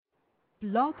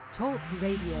Blog Talk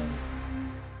Radio.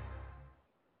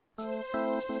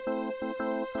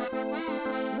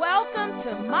 Welcome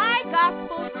to My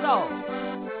Gospel Soul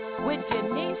with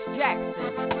Jennice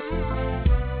Jackson.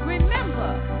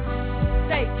 Remember,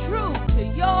 stay true to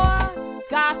your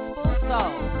gospel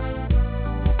soul.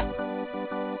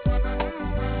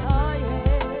 Oh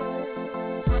yeah,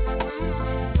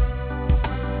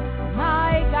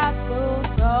 My Gospel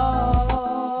Soul.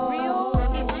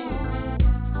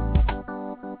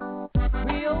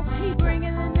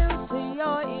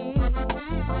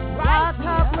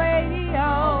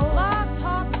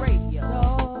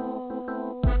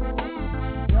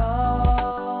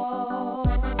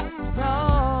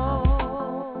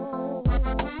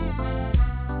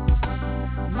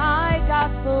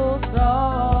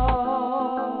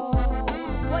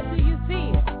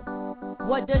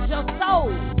 What does your soul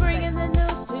bringing the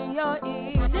news to your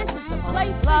ears? This is the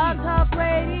place for Talk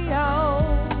Radio.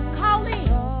 Call in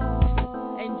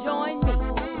and join me,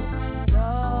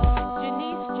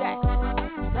 Jennice Jackson,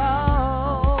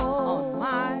 on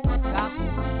My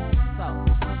Gospel Soul.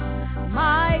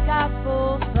 My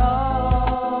Gospel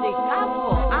Soul. The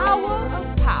Gospel Hour of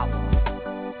Power.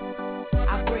 I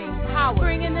bring power,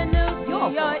 bringing the news to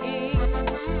your ears.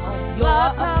 On your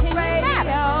opinion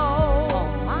matters.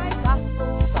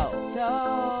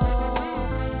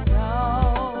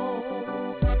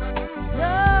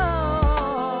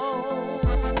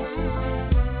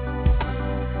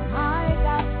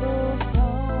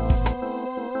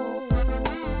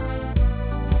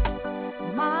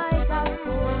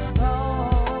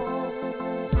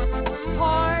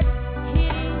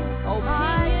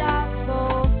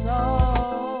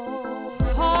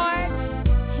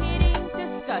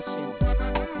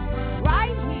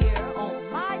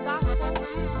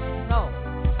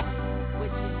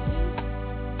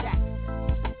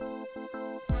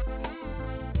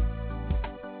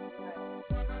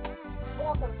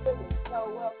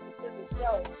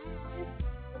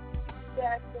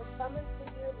 Coming to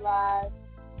you live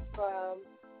from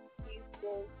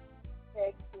Houston,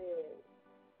 Texas.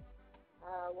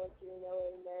 I want you to know,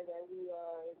 amen, that we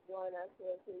are enjoying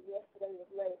ourselves here. Yesterday was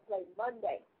Let It Play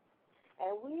Monday,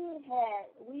 and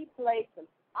we played some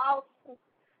awesome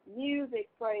music,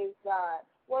 praise God.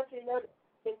 I want you to know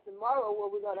that tomorrow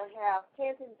where we're going to have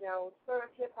Canton Jones,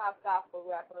 first hip-hop gospel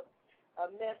rapper,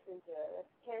 a messenger. That's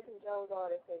Canton Jones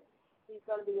artist. He's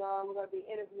going to be on. We're going to be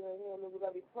interviewing him, and we're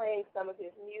going to be playing some of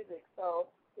his music. So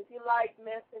if you like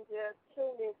Messenger,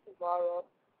 tune in tomorrow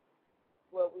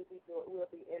where we'll be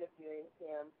interviewing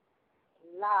him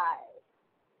live.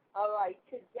 All right,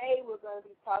 today we're going to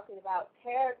be talking about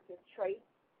character traits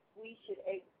we should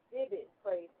exhibit,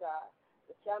 praise God.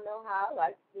 But y'all know how I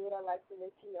like to do it. I like to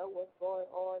let you know what's going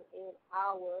on in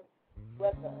our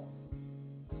weather.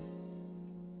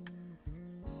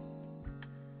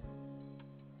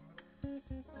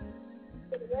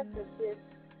 For the rest of this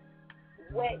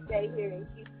wet day here in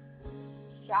Houston,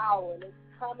 showering, it's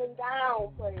coming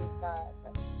down, praise God.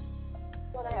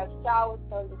 We're going to have showers,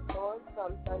 thunderstorms,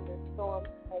 some thunderstorms,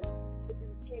 and this is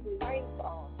heavy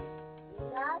rainfall.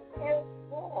 Not as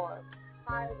warm,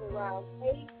 highs around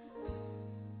 80,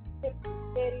 50,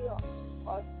 steady,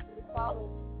 or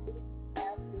falling this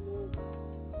afternoon.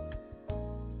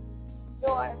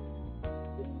 North,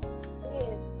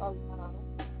 winds around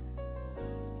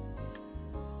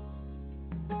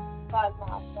 5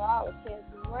 miles per hour, chance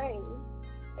of rain,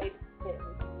 8%.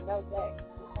 You know that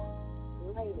it's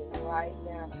raining right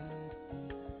now.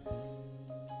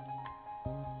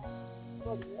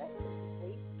 For the rest of the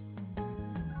week,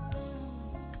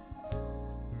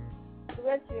 the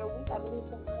rest of your week, I believe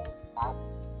some rain stops,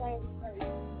 same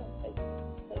place.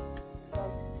 So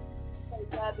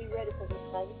God, be ready for this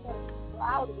night. It's going to be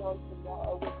cloudy on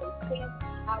tomorrow with a chance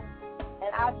out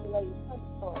and isolated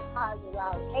thunderstorm, highs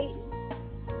around 80.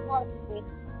 North wind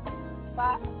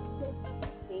 5 to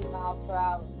 15 miles per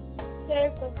hour.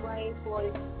 Chance of rain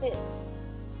 40%.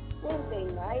 Wednesday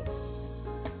night,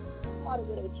 started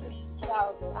with a chance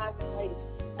showers and isolated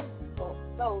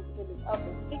those in the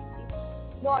upper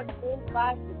 60s. North wind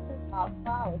 5 to 6 miles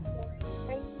per hour.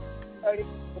 Rain 30%.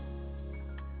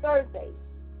 Thursday,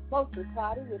 mostly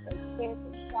cloudy with a chance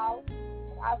of showers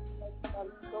and isolated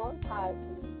thunderstorms. Highs in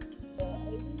the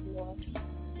 80s. North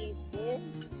east wind.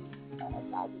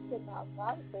 About 10 miles per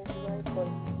hour, rain 40%.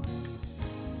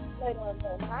 Later on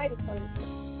that night, it's going to be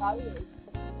cloudy and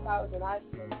showers and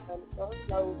isolated thunderstorms.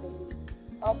 Lows in the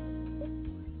upper 60s.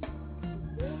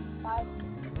 5 to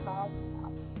 6 miles per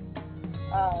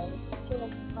hour. Chance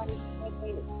of money is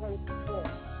 20%.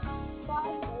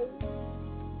 Friday,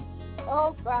 oh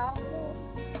Friday,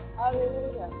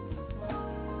 hallelujah.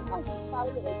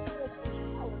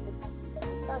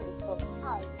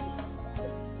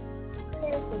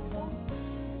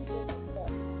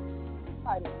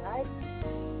 Right?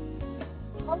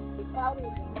 Mostly cloudy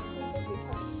and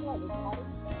become flooded, right?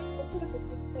 The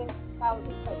typical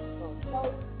cloudy comes from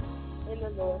close in the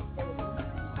north and the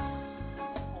east.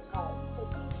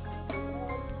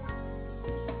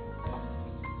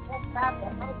 That's not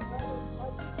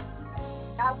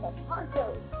the hunter.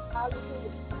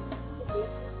 Hallelujah.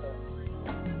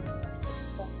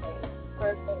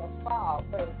 First day of fall,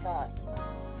 praise God.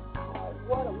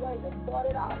 What a way to start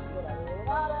it off with a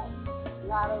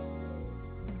lot of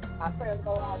my prayers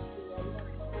go out to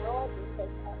Georgia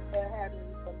because they're having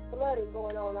some flooding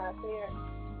going on out there.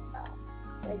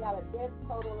 They got a death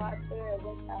total out there.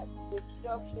 They got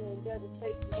destruction and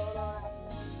devastation going on out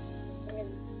there. And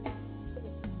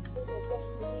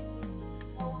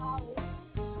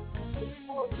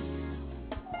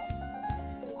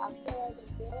I'm saying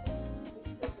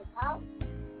that the house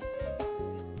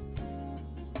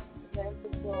that's the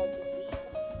Georgia.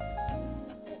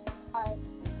 I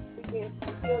begin to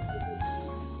feel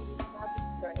not the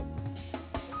strength.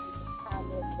 Time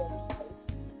of devastation.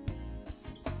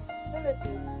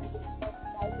 Timothy,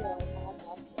 I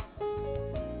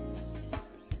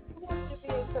want to be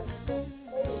encouraged.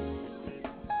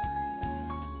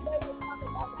 They were talking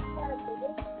about the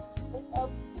characteristics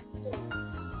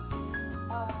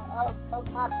of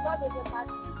my brothers and my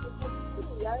sisters in the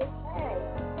city. Amen.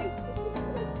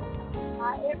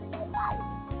 My everyday life.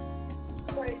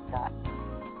 Praise God.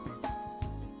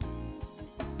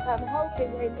 I'm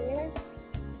hoping, amen,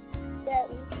 that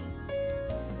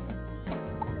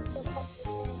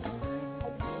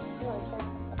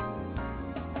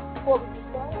before we get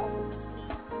started,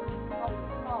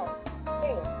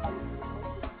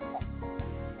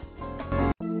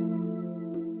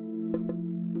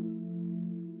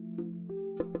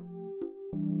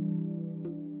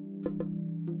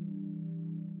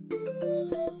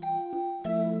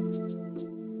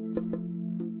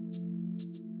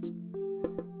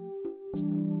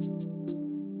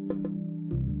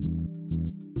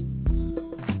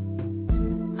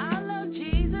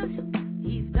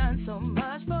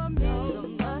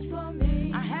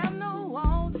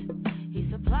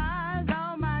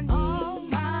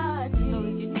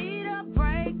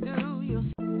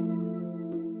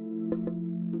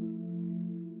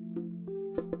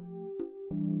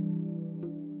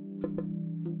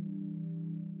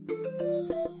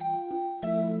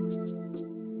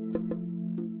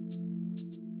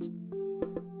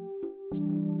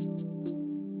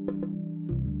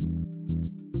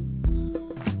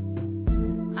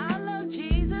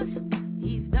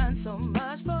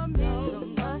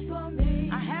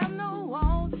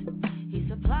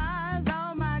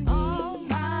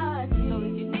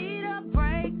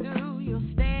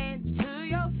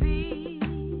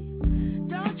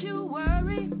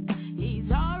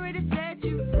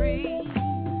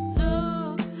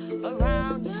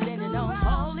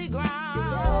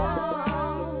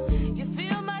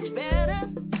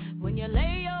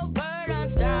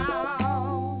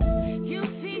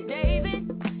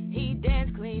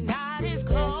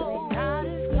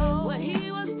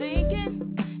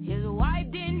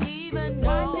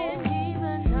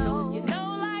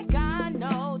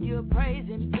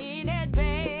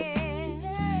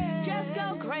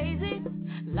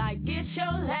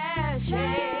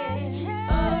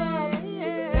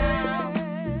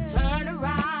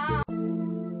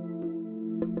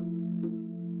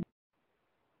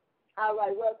 All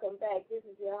right, welcome back. This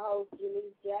is your host,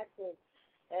 Jennice Jackson,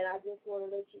 and I just want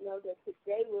to let you know that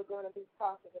today we're going to be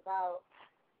talking about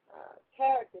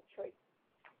character traits.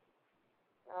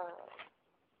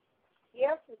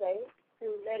 Yesterday,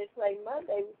 through Let It Play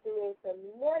Monday, we threw in some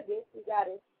nuggets. We got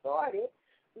it started.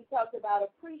 We talked about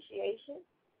appreciative,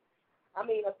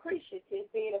 being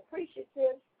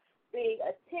appreciative, being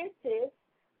attentive,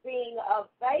 being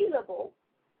available,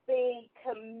 being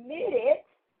committed.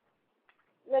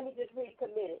 Let me just read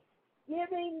committed.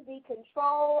 Giving the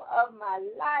control of my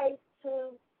life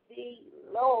to the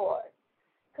Lord.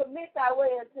 Commit thy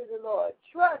way unto the Lord.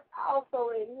 Trust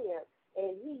also in him,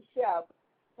 and he shall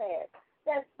pass.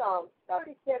 That's Psalms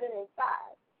 37 and 5.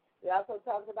 We also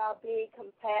talked about being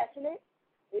compassionate.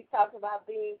 We talked about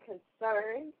being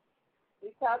concerned. We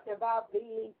talked about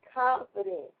being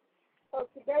confident. So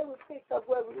today we picked up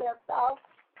where we left off,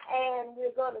 and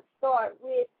we're going to start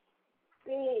with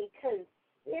being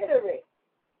considerate.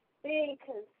 Being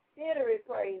considerate,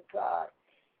 praise God.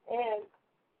 And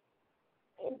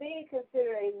in being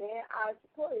considerate, amen, our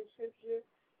supporting scripture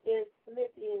is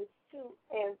Philippians 2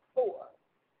 and 4.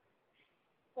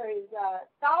 praise God.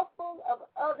 Thoughtful of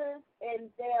others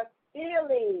and their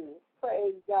feelings,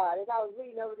 praise God. As I was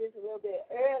reading over this a little bit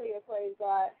earlier, praise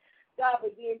God, God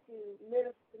began to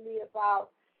minister to me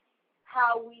about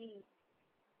how we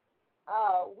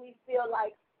feel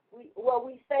like we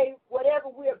say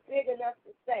whatever we're big enough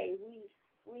to say. We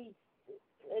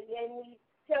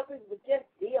tell people just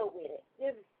deal with it.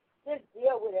 Just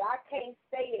deal with it. I can't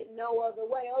say it no other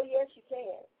way. Oh yes, you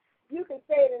can. You can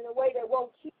say it in a way that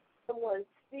won't keep someone's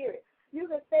spirit. You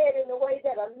can say it in a way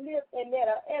that'll lift and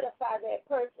that'll edify that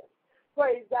person.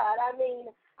 Praise God. I mean,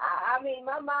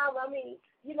 my mom.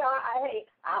 You know,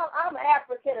 I'm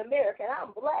African American.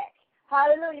 I'm black.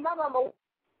 Hallelujah. My mama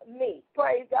me.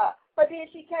 Praise God. But then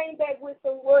she came back with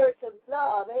some words of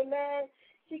love. Amen.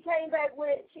 She tried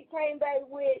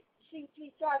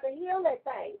to heal that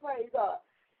thing. Praise God.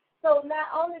 So not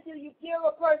only do you give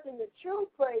a person the truth,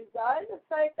 praise God, it's the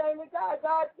same thing with God.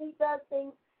 God, he does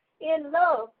things in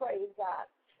love, praise God.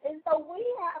 And so we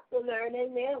have to learn,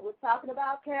 amen. We're talking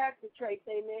about character traits,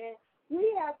 amen. We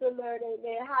have to learn,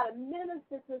 amen, how to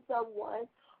minister to someone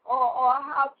or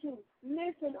how to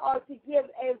listen or to give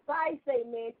advice,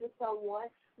 amen, to someone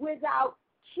without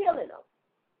killing them,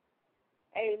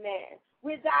 amen.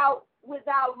 Without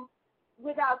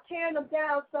tearing them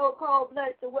down so cold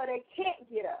blooded to where they can't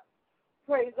get up.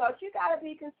 Praise God. You got to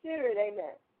be considerate,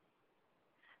 amen.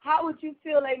 How would you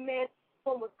feel, amen, if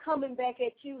someone was coming back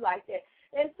at you like that?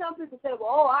 And some people say,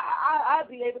 well, I'll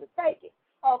be able to take it.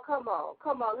 Oh, come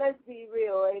on, let's be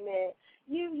real, amen.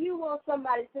 You want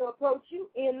somebody to approach you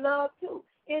in love too,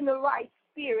 in the right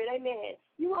spirit, amen.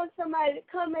 You want somebody to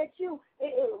come at you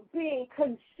being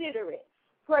considerate.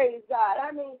 Praise God.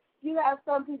 I mean, you have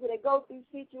some people that go through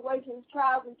situations,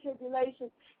 trials and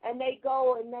tribulations, and they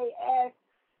go and they ask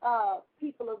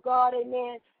people of God,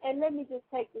 amen. And let me just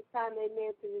take this time,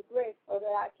 amen, to regret so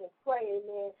that I can pray,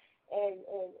 amen, and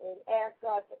ask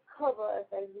God to cover us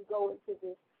as we go into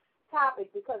this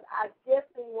topic, because I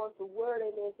definitely want the word,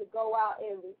 amen, to go out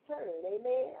and return,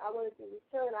 amen. I want it to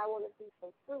return. I want to see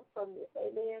some fruit from this,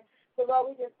 amen. So, Lord,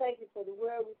 we just thank you for the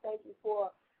word. We thank you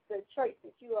for the traits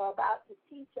that you are about to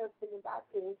teach us and about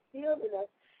to instill in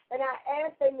us. And I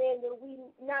ask, amen, that we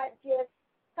not just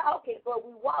talk it, but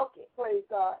we walk it, praise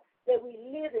God, that we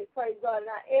live it, praise God, in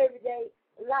our everyday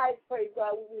life, praise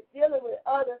God. When we're dealing with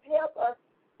others, help us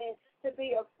and to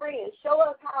be a friend. Show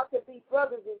us how to be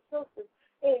brothers and sisters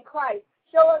in Christ.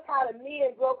 Show us how to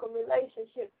mend broken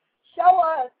relationships. Show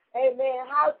us, amen,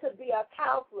 how to be a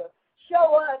counselor.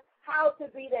 Show us how to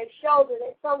be that shoulder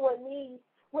that someone needs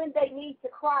when they need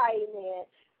to cry, amen.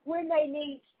 When they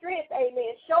need strength,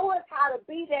 amen. Show us how to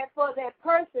be there for that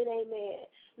person, amen.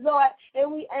 Lord,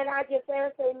 and I just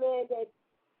ask, amen, that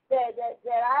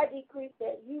I decrease,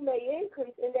 that you may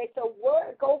increase, and that your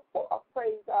word go forth,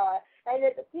 praise God. And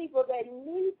that the people that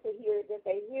need to hear it, that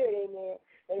they hear it, amen.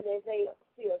 And that they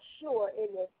feel sure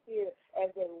in their spirit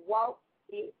as they walk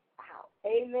it out.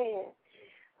 Amen.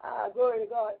 Glory to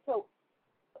God. So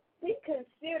be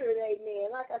considered,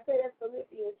 amen. Like I said, that's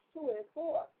Philippians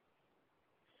 2:4.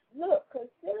 Look,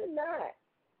 consider not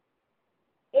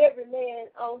every man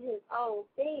on his own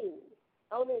things,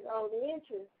 on his own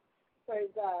interest,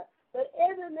 praise God, but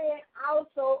every man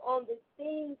also on the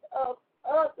things of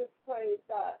others, praise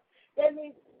God. That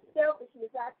means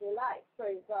selfishness out of your life,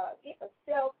 praise God. Get a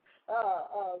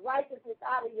righteousness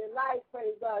out of your life,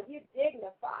 praise God. You're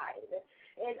dignified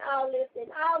and all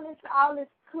this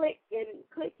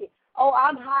clicking. Oh,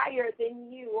 I'm higher than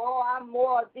you. Oh, I'm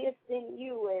more this than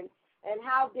you, and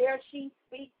how dare she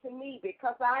speak to me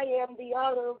because I am the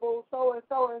honorable so and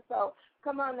so and so.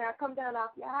 Come on now, come down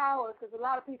off your hours, because a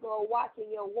lot of people are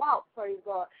watching your walk, praise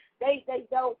God.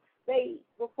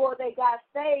 Before they got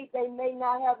saved, they may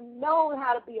not have known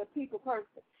how to be a people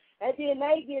person. And then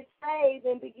they get saved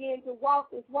and begin to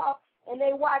walk this walk, and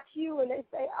they watch you and they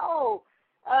say, oh,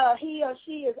 he or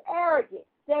she is arrogant.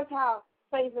 That's how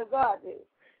saints of God do.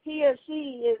 He or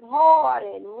she is hard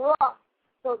and rough,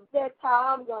 so that's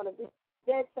how I'm going to be.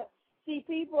 See,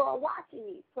 people are watching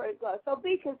you, praise God. So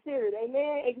be considerate,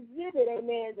 amen. Exhibit,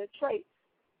 amen, the traits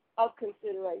of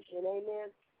consideration,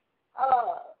 amen.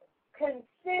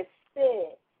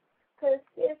 Consistent is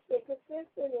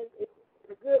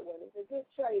a good one. It's a good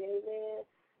trait, amen.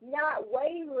 Not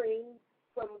wavering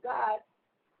from God's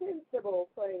principle,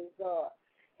 praise God.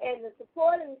 And the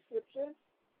supporting scriptures,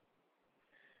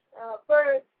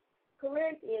 1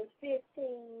 Corinthians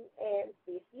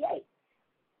 15:58.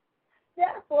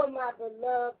 Therefore, my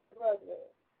beloved brethren,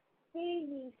 be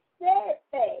ye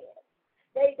steadfast.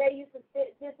 They used to,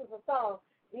 this is a song,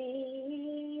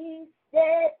 be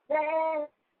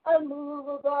steadfast,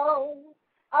 unmovable,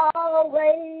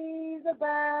 always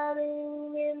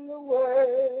abounding in the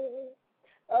word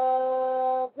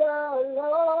of the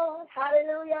Lord.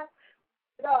 Hallelujah.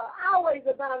 Always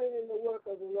abounding in the work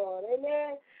of the Lord.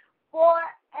 Amen. For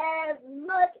as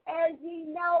much as ye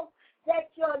know that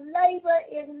your labor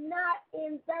is not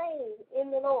in vain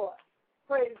in the Lord.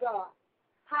 Praise God.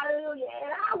 Hallelujah.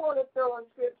 And I want to throw a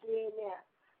scripture in there.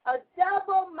 A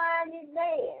double-minded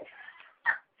man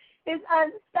is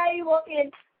unstable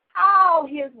in all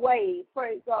his ways.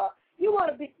 Praise God. You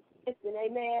want to be consistent,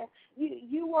 amen.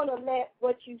 You want to let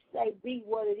what you say be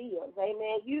what it is,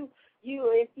 amen.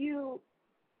 If you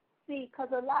see, because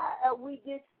a lot we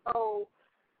get so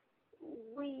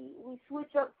we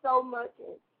switch up so much,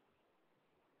 and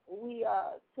we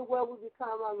to where we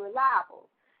become unreliable,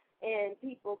 and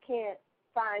people can't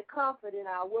find comfort in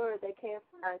our word. They can't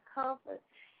find comfort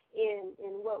in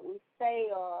what we say,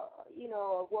 or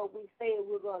what we say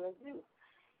we're going to do.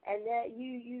 And that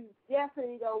you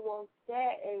definitely don't want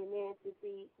that, amen, to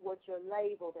be what you're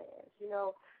labeled as,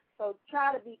 So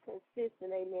try to be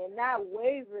consistent, amen, not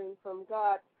wavering from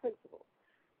God's principles.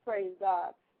 Praise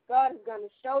God. God is going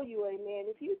to show you, amen,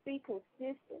 if you be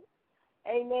consistent,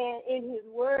 amen, in his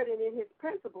word and in his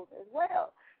principles as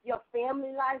well, your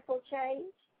family life will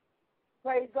change.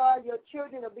 Praise God. Your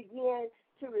children will begin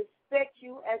to respect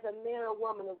you as a man or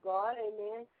woman of God,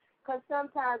 amen. Because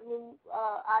sometimes when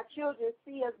our children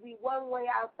see us be one way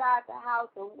outside the house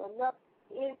and another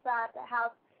inside the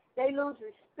house, they lose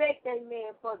respect,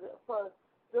 amen, for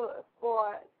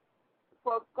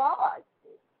God,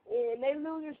 and they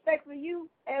lose respect for you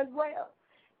as well.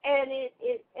 And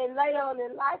and later on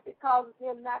in life, it causes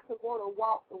them not to want to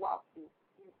walk the walk you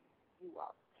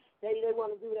walk. They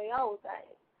want to do their own thing.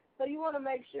 So you want to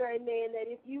make sure, amen, that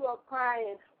if you are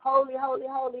crying, holy, holy,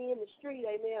 holy in the street,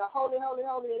 amen, or holy, holy,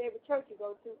 holy at every church you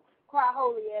go to, cry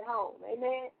holy at home,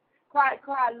 amen. Cry,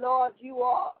 Lord, you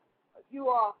are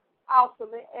awesome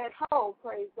at home,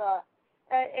 praise God.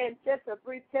 And just a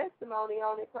brief testimony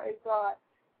on it, praise God.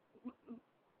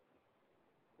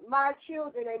 My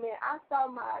children, amen, I saw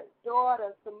my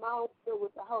daughter, Simone, filled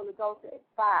with the Holy Ghost at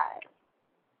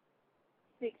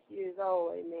 6 years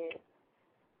old, amen.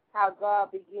 How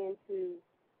God began to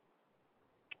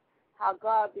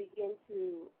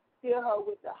fill her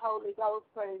with the Holy Ghost,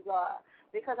 praise God.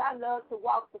 Because I love to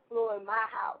walk the floor in my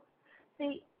house.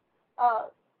 See,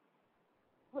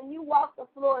 when you walk the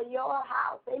floor in your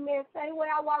house, amen, same way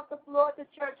I walk the floor at the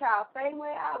church house, same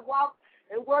way I walk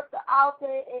and work the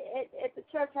altar at the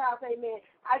church house, amen,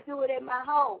 I do it at my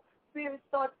home. Spirits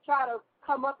start to try to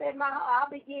come up at my home. I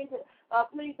begin to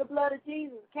plead the blood of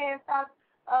Jesus, cast out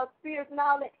spirits and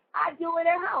all that. I do it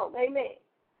at home, amen.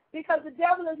 Because the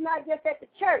devil is not just at the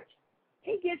church.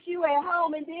 He gets you at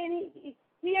home, and then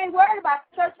he ain't worried about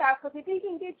the church house, because if he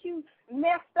can get you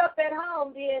messed up at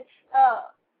home, then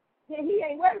he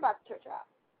ain't worried about the church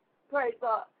house. Praise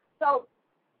God. So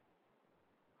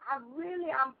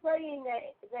I'm praying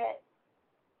that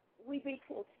we be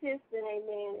consistent,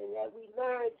 amen, and that we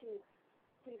learn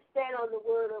to stand on the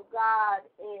word of God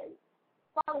and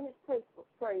follow his principles,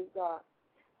 praise God.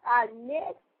 Our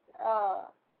next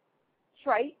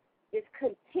trait is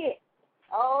content.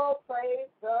 Oh, praise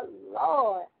the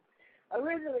Lord.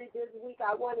 Originally this week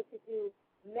I wanted to do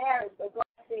marriage, but God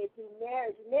said do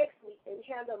marriage next week and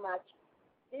handle my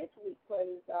this week,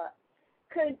 praise God.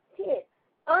 Content,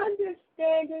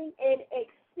 understanding and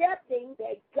accepting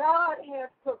that God has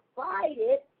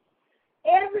provided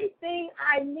everything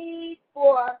I need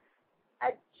for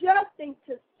adjusting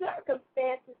to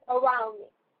circumstances around me.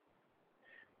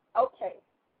 Okay.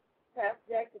 Pastor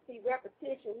Jackson, see,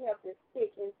 repetition helps to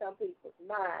stick in some people's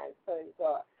minds, praise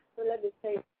God. So let me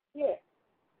say this.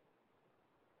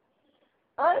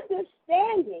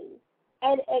 Understanding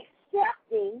and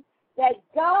accepting that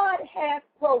God has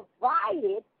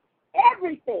provided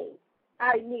everything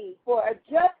I need for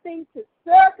adjusting to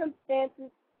circumstances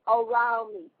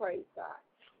around me, praise God.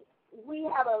 We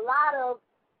have a lot of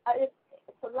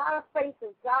faith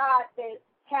in God that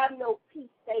have no peace.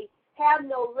 They have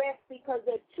no rest because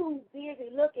they're too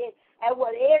busy looking at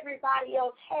what everybody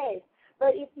else has.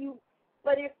 But if you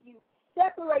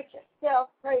separate yourself,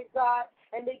 praise God,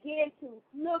 and begin to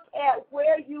look at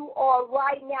where you are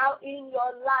right now in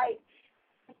your life,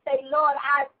 and say, Lord,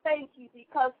 I thank you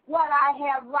because what I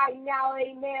have right now,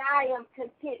 amen, I am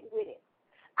content with it.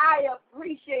 I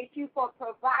appreciate you for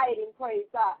providing, praise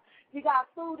God. You got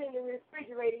food in the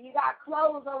refrigerator. You got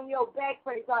clothes on your back,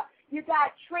 praise God. You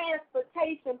got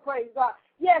transportation, praise God.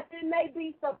 Yes, there may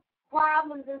be some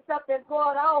problems and stuff that's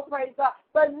going on, praise God,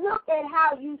 but look at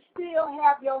how you still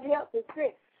have your health and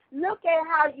strength. Look at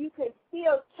how you can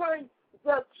still turn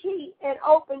the key and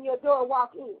open your door and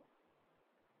walk in.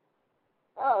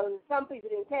 Oh, some people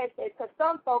didn't catch that because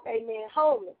some folk, amen,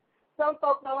 homeless. Some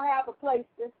folk don't have a place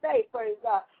to stay, praise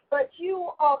God. But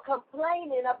you are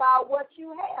complaining about what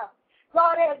you have.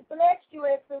 God has blessed you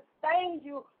and sustained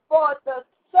you for the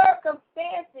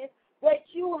circumstances that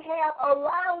you have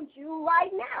around you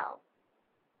right now.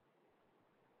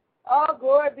 Oh,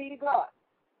 glory be to God.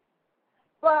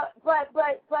 But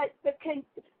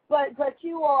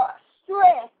you are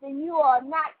stressed and you are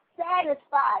not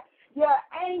satisfied. You're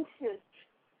anxious.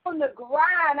 On the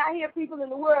grind. I hear people in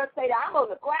the world say that I'm on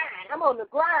the grind. I'm on the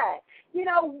grind. You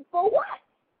know, for what?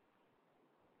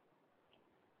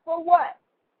 For what?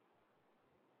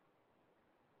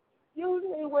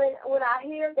 Usually when I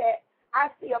hear that, I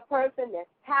see a person that's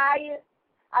tired.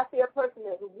 I see a person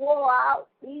that's wore out,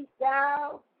 beat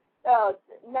down,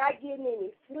 not getting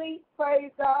any sleep,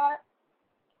 praise God.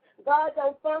 God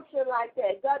don't function like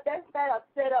that. God, that's not a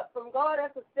setup from God.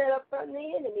 That's a setup from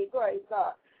the enemy, praise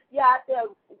God. You're out there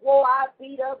wore out,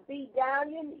 beat up, beat down.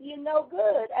 You're no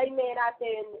good. Amen. Out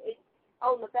there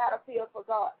on the battlefield for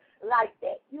God like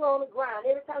that. You're on the ground.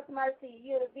 Every time somebody sees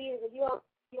you in a vision, you're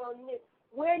on this.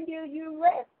 When do you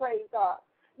rest, praise God?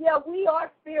 Yeah, we are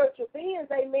spiritual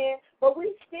beings, amen, but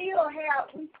we still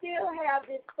have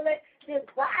this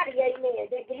body, amen,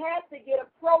 that has to get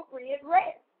appropriate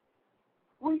rest.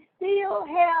 We still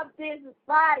have this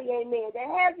body, amen, that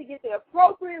has to get the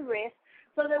appropriate rest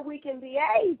so that we can be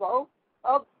able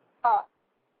of I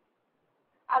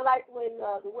like when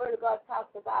the Word of God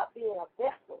talks about being a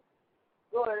vessel.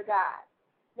 Glory to God.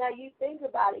 Now you think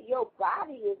about it, your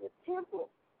body is a temple.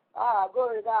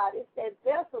 Glory to God. It's that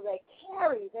vessel that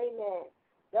carries, amen,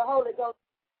 the Holy Ghost.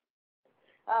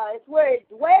 It's where it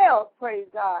dwells, praise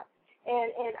God.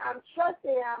 And I'm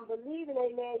trusting, I'm believing,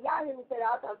 amen. Y'all hear me say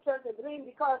that, I'm trusting and believing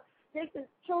because this is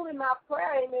truly my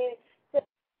prayer, amen, to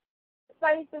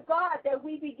thank to God that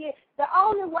we begin. The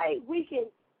only way we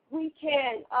can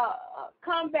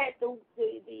combat the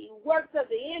works of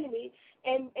the enemy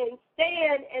and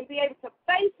stand and be able to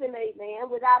face him, amen,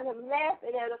 without him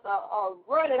laughing at us or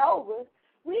running over us.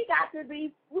 We got to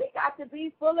be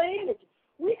full of energy.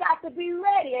 We got to be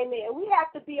ready, amen. We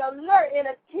have to be alert and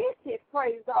attentive,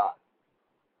 praise God.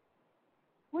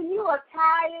 When you are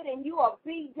tired and you are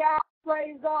beat down,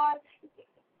 praise God,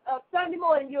 Sunday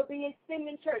morning you'll be sitting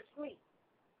in church, sleep,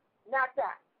 knocked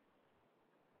out.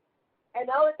 And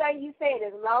the only thing you saying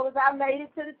is, as long as I made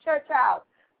it to the church house,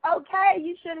 okay,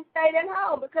 you should have stayed at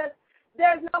home because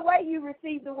there's no way you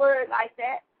received the word like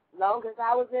that. As long as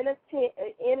I was in a tent,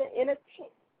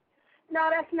 No,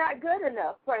 that's not good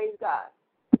enough, praise God.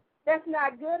 That's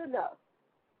not good enough.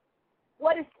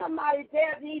 What if somebody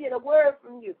there needed a word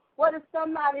from you? What if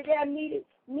somebody there needed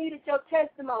your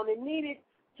testimony, needed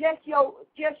just your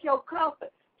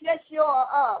comfort, just your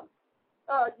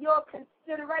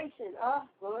consideration,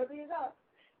 glory be to God,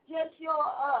 just your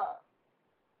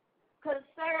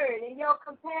concern and your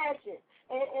compassion,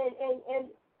 and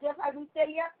just like we said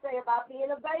yesterday about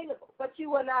being available, but you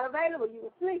were not available, you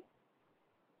were asleep.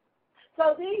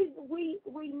 So we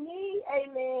need,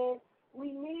 amen,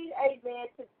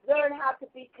 to learn how to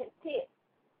be content,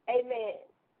 amen.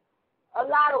 A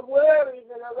lot of worries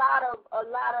and a lot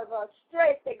of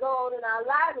stress that go on in our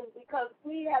lives because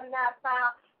we have not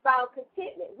found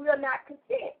contentment. We are not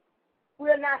content. We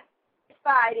are not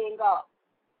satisfied in God.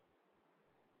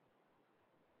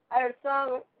 I heard a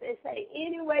song that say,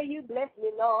 any way you bless me,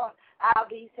 Lord, I'll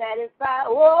be satisfied.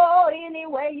 Oh, any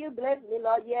way you bless me,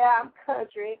 Lord. Yeah, I'm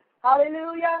country.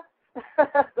 Hallelujah.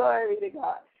 Glory to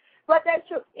God. But that's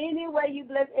true. Any way you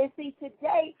bless. And see,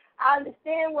 today, I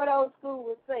understand what old school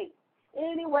was saying.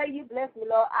 Any way you bless me,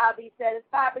 Lord, I'll be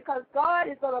satisfied because God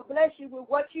is going to bless you with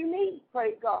what you need,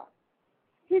 praise God.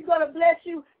 He's going to bless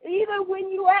you even when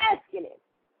you're asking Him.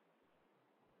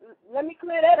 Let me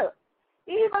clear that up.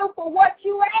 Even for what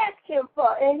you ask Him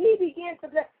for, and He begins to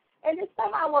bless. And it's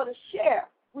something I want to share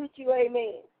with you,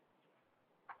 amen.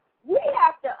 We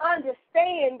have to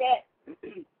understand that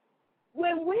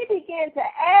when we begin to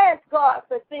ask God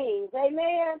for things,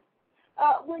 amen,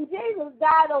 when Jesus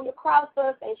died on the cross for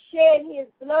us and shed His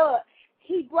blood,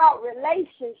 He brought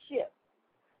relationship.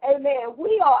 Amen.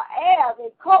 We are heirs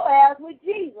and co-heirs with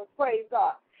Jesus, praise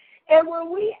God. And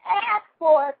when we ask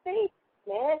for a thing,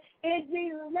 man, in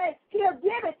Jesus' name, He'll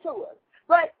give it to us.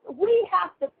 But we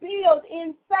have to build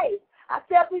in faith. I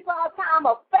tell people all the time, I'm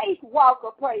a faith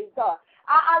walker, praise God.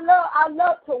 I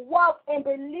love to walk and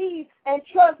believe and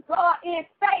trust God in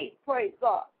faith, praise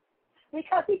God.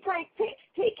 Because He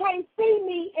can't see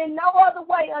me in no other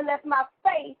way unless my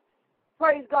faith,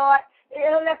 praise God,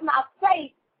 unless my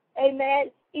faith,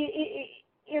 amen,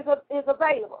 is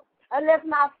available. unless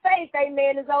my faith,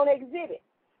 amen, is on exhibit.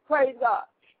 Praise God.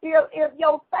 If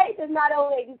your faith is not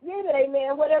on exhibit,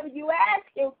 amen, whatever you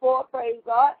asking for, praise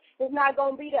God, is not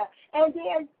going to be there. And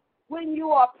then when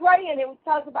you are praying, and we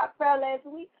talked about prayer last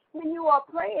week, when you are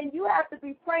praying, you have to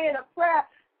be praying a prayer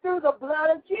through the blood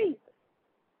of Jesus.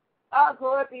 Oh,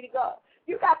 glory be to God.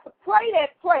 You got to pray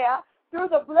that prayer through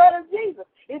the blood of Jesus.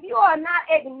 If you are not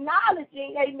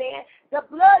acknowledging, amen, the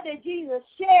blood that Jesus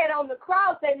shed on the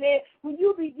cross, amen, when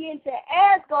you begin to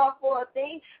ask God for a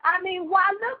thing, I mean, why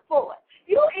look for it?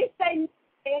 It's saying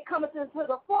coming to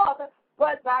the Father,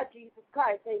 but by Jesus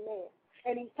Christ, amen.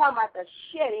 And he's talking about the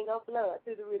shedding of blood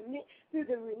through the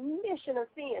remission of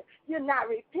sins. You're not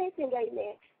repenting,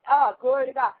 amen. Oh, glory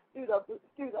to God, through the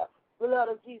blood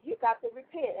of Jesus. You got to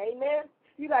repent, amen.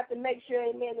 You got to make sure,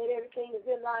 amen, that everything is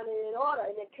in line and in order,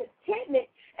 and that contentment,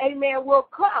 amen, will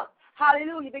come.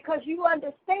 Hallelujah, because you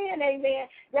understand, amen,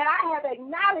 that I have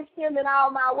acknowledged him in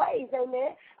all my ways,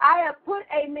 amen. I have put,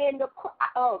 amen,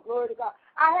 glory to God.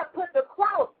 I have put the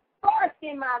cross first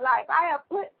in my life. I have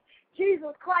put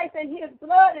Jesus Christ and his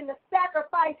blood and the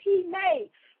sacrifice he made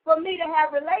for me to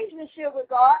have a relationship with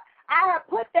God. I have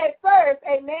put that first,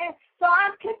 amen, so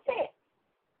I'm content.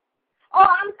 Oh,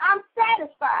 I'm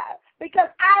satisfied because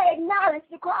I acknowledge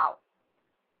the cross.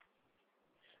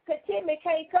 Contentment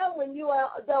can't come when you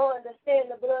don't understand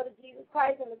the blood of Jesus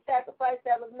Christ and the sacrifice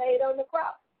that was made on the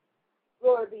cross.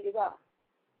 Glory be to God.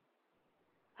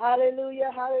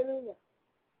 Hallelujah, hallelujah.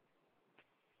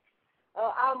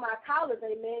 All my callers,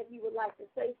 amen, if you would like to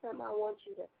say something, I want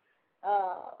you to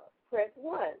press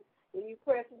 1. When you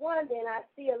press 1, then I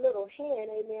see a little hand,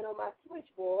 amen, on my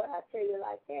switchboard. I tell you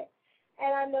like that.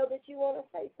 And I know that you want to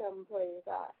say something, praise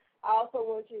God. I also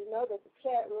want you to know that the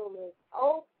chat room is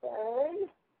open.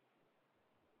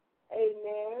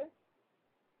 Amen.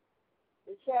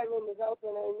 The chat room is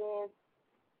open, amen.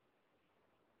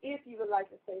 If you would like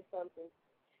to say something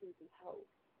to the host,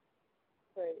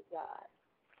 praise God.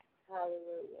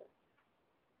 Hallelujah.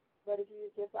 But if you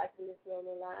would just like to listen on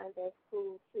the line, that's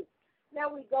cool too. Now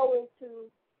we go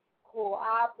into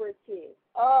cooperative.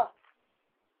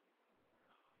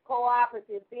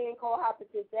 Cooperative, being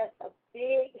cooperative, that's a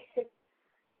big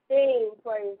thing,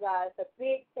 praise God. It's a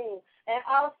big thing. And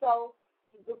also,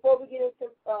 before we get into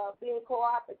being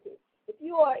cooperative, if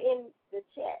you are in the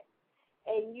chat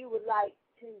and you would like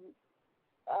to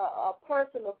a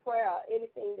personal prayer or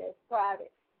anything that's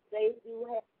private, they do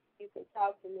have, you can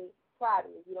talk to me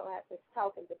privately. You don't have to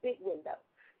talk in the big window.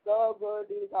 Glory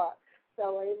be to God.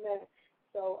 So, amen.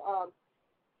 So,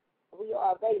 we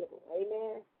are available.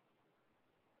 Amen.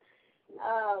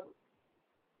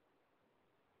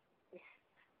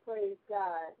 Praise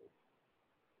God.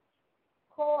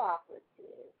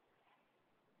 Cooperative.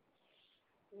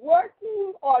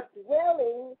 Working or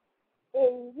dwelling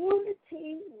in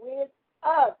unity with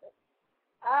others.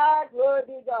 Glory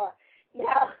be to God.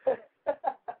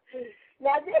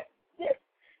 Now this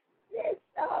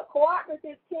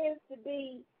cooperative tends to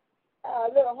be a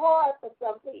little hard for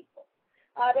some people.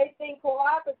 They think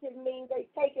cooperative means they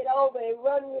take it over and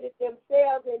run with it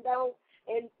themselves and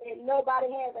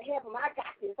nobody has to help them. I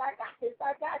got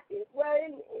this. Well,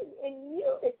 in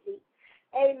unity,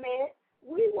 amen,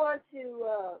 we want to,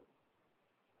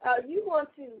 you want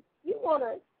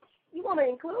to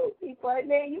include people,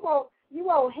 amen. You want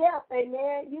help,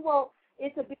 amen. You want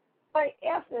it to be great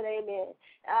effort, amen.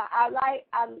 I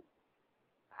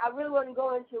really wasn't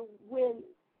going to when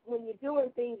you're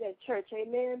doing things at church,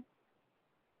 amen.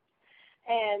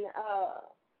 And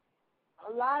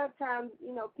a lot of times,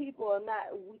 people are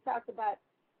not, we talked about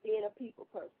being a people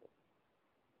person.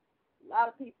 A lot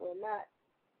of people are not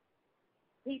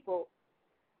people.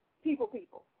 Please,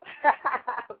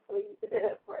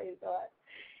 praise God.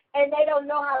 And they don't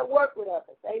know how to work with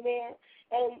others, amen.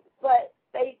 But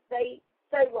they say,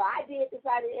 well, I did this,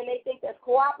 and they think that's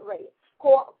cooperating.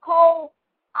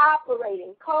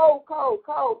 Cooperating,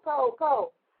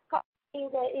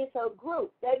 means that it's a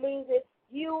group. That means it's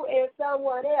you and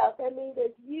someone else. That means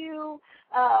it's you,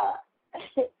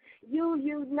 you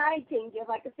uniting, just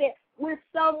like I said, with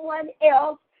someone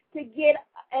else to get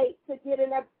an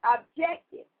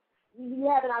objective. You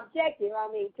have an objective,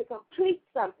 to complete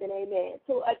something, amen,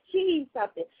 to achieve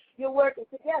something. You're working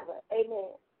together,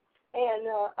 amen. And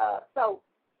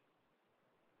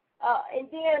and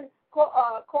then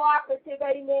cooperative,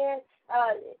 amen,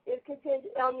 is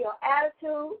contingent on your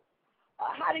attitude.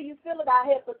 How do you feel about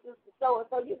helping sister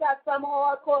so-and-so? You got some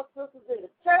hardcore sisters in the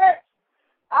church.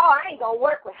 Oh, I ain't going to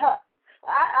work with her.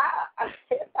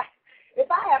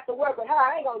 If I have to work with her,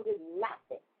 I ain't going to do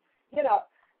nothing.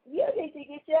 You need to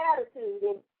get your attitude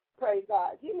in, praise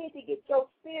God. You need to get your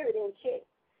spirit in check,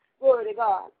 glory to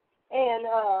God. and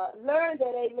learn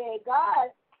that, amen,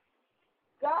 God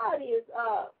is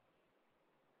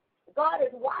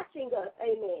watching us,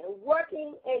 amen,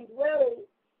 working and dwelling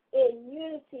in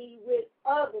unity with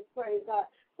others, praise God.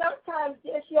 Sometimes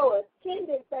just your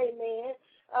attendance, amen,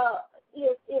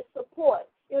 is support,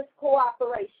 is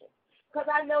cooperation. Because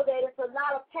I know that it's a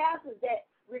lot of pastors that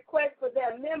request for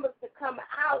their members to come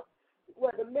out,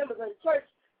 well, the members of the church,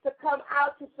 to come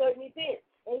out to certain events.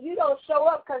 And you don't show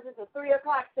up because it's a 3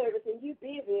 o'clock service and you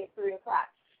busy at 3 o'clock.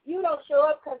 You don't show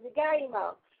up because the game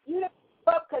on. You don't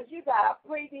show up because you got a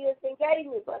previous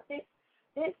engagement, but this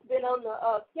been on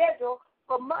the schedule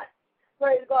for months.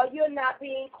 Praise God, you're not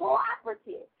being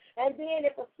cooperative. And then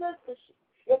if a certain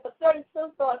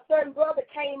sister or a certain brother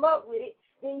came up with it,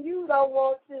 then you don't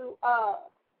want to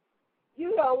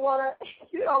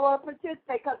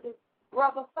participate because it's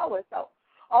brother so and so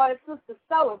or it's sister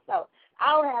so and so.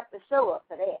 I don't have to show up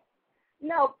for that.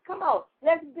 No, come on,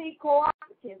 let's be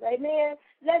cooperative, amen.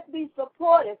 Let's be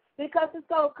supportive because it's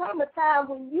going to come a time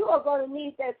when you are going to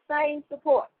need that same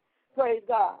support. Praise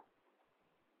God.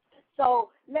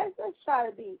 So let's try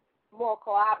to be more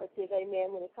cooperative,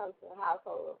 amen, when it comes to the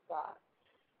household of God.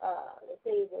 The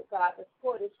things of God. The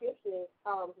supported scripture is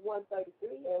Psalms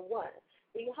 133 and 1.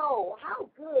 Behold, how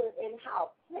good and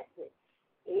how pleasant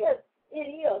it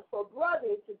is for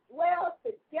brothers to dwell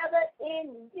together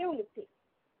in unity.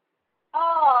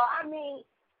 Oh, I mean,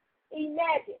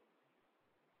 imagine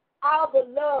all the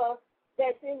love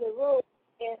that's in the room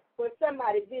and when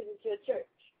somebody visits your church.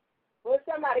 When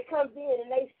somebody comes in and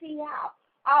they see how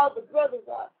all the brothers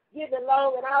are getting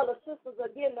along and all the sisters are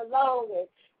getting along, and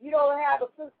you don't have a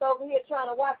sister over here trying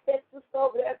to watch that sister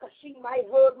over there because she might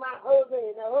hug my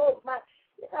husband and hug my,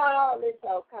 all this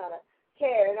all kind of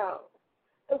carrying on.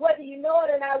 And whether you know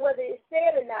it or not, whether it's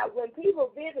said or not, when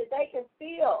people visit, they can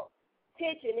feel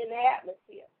tension in the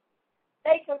atmosphere.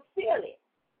 They can feel it.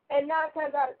 And 9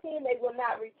 times out of 10, they will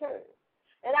not return.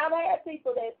 And I've heard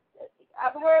people that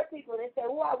say,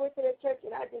 oh, I went to the church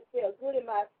and I just felt good in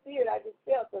my spirit. I just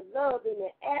felt the love in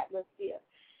the atmosphere.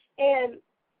 And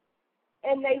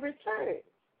they returned.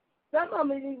 Some of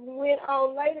them even went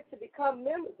on later to become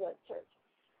members of the church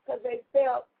because they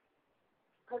felt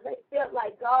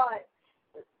like God,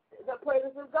 the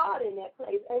presence of God in that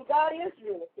place. And God is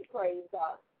unity, praise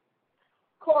God.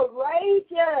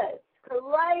 Courageous.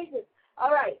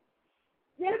 All right.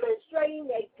 Demonstrating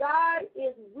that God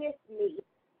is with me,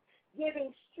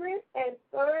 giving strength and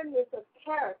firmness of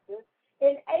character,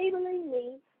 enabling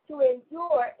me to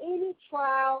endure any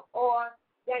trial or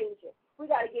danger. We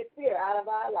got to get fear out of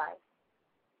our life.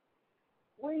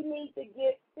 We need to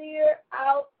get fear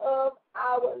out of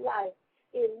our life.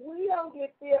 If we don't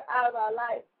get fear out of our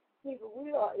life, people,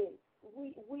 we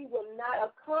will not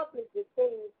accomplish the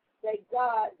things that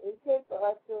God intends for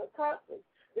us to accomplish.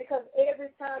 Because every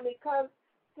time it comes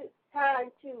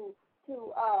time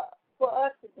for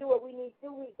us to do what we need to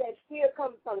do, that fear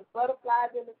comes from the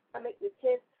butterflies in the stomach, the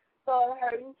chest start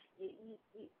hurting, you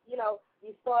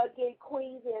start getting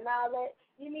queasy and all that.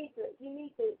 You need to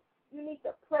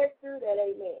press through that,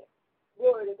 amen.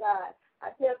 Glory to God.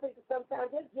 I tell people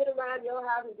sometimes just get around your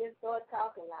house and just start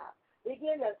talking loud.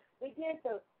 Begin to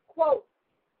quote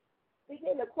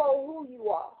who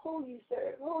you are, who you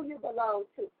serve, who you belong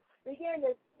to. Begin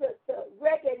to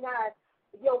recognize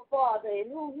your Father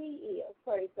and who He is,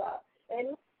 praise God, and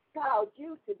who He called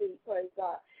you to be, praise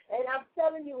God. And I'm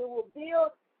telling you, it will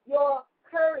build your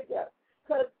courage up,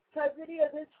 because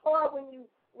it's hard when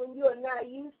you are not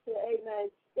used to,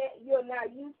 amen, that you're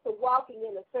not used to walking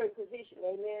in a certain position,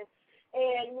 amen.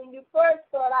 And when you first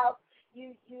start out,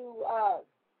 you're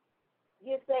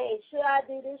saying, should I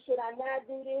do this? Should I not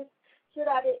do this?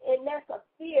 And that's a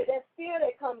fear. That's fear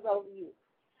that comes over you.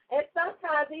 And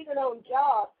sometimes even on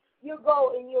jobs, you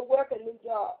go and you work a new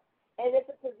job, and it's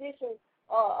a position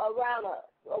around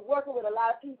working with a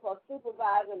lot of people,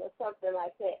 supervising or something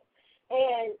like that.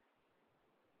 And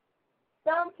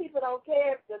some people don't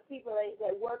care if the people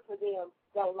that work for them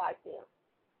don't like them.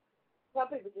 Some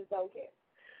people just don't care.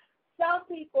 Some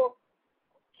people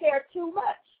care too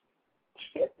much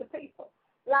if the people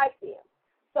like them.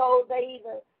 So they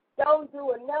either don't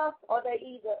do enough, or they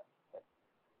either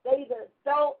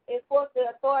don't enforce their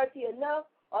authority enough,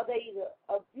 or they either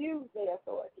abuse their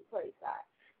authority, praise God.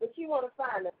 But you want to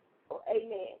find them,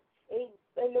 amen. And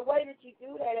the way that you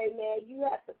do that, amen, you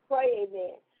have to pray,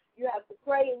 amen. You have to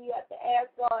pray and you have to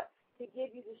ask God to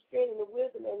give you the strength and the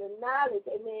wisdom and the knowledge,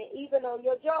 amen, even on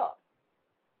your job,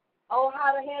 on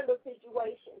how to handle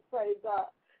situations, praise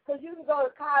God. Because you can go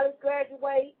to college,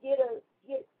 graduate, get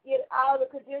all the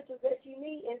credentials that you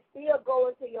need, and still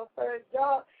go into your first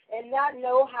job and not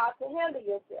know how to handle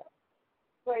yourself.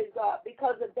 praise God,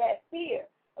 because of that fear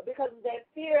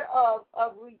of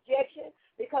rejection,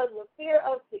 because of the fear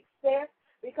of success,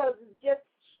 because it's just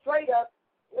straight up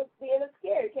it's being a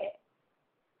scary cat.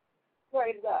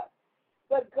 Praise God.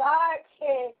 But God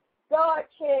can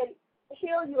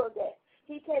heal you of that.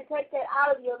 He can take that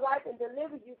out of your life and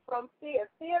deliver you from fear.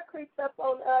 Fear creeps up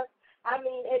on us. I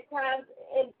mean, at times,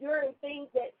 enduring things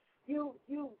that you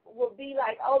will be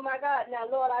like, oh my God, now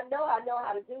Lord, I know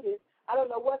how to do this. I don't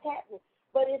know what's happening.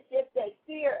 But it's just that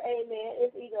fear, amen,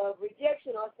 is either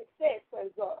rejection or success,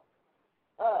 praise God.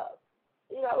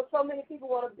 So many people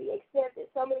want to be accepted.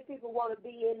 So many people want to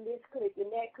be in this clique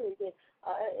and that clique.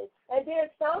 And then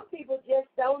some people just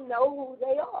don't know who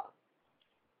they are.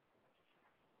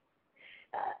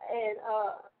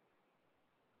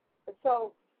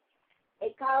 So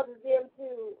it causes them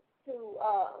to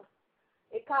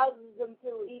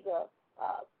either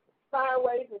find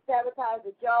ways to sabotage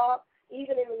a job,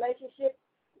 even in relationships.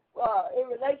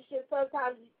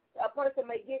 Sometimes a person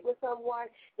may get with someone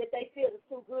that they feel is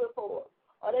too good for them,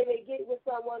 or they may get with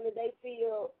someone that they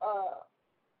feel,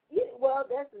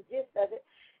 that's the gist of it,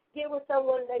 get with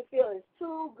someone they feel is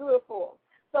too good for them.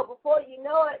 So before you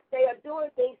know it, they are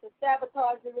doing things to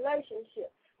sabotage the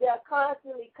relationship. They are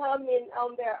constantly coming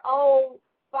on their own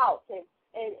faults and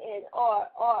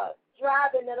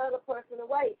driving that other person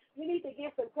away. You need to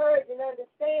get some courage and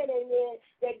understand, amen,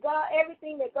 that God,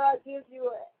 everything that God gives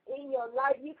you in your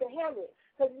life, you can handle it,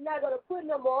 because He's not going to put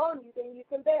no more on you than you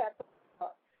can bear.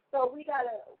 So we got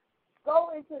to go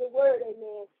into the Word,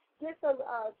 amen, get some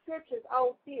scriptures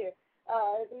on fear.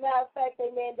 As a matter of fact,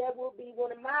 amen, that will be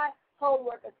one of my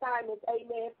homework assignments,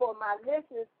 amen, for my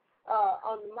listeners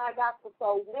on the My Gospel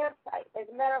Soul website. As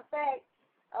a matter of fact,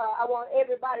 I want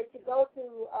everybody to go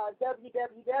to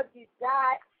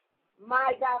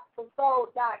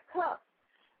www.mygospelsoul.com.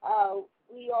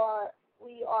 We are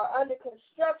under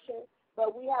construction,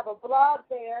 but we have a blog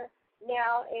there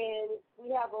now, and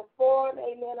we have a form,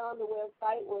 amen, on the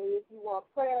website where if you want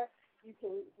prayer, you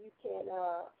can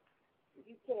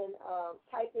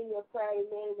type in your prayer,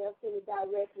 amen, and they'll send it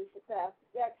directly to Pastor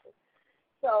Jackson.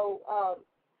 So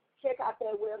check out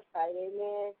that website,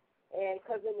 amen. And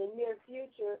because in the near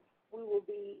future, we will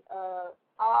be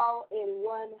all in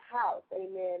one house,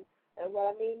 amen. And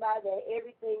what I mean by that,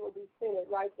 everything will be centered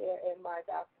right there in My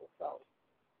Gospel Soul.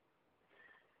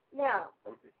 Now,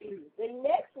 the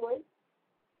next one,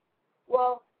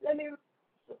 let me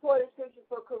support a scripture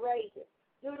for courageous.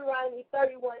 Deuteronomy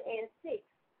 31:6.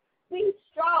 Be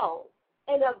strong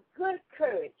and of good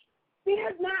courage.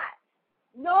 Fear not,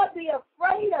 nor be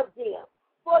afraid of them.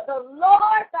 For the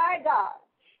Lord thy God,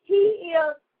 He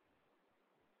is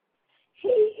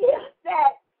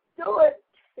that doeth.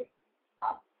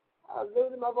 I'm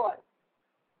losing my voice.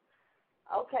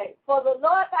 Okay. For the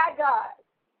Lord thy God,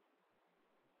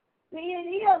 He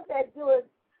is that doeth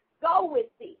go with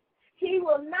thee. He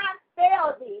will not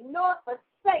fail thee, nor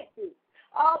forsake thee.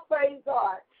 All praise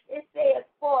God. It says,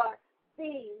 for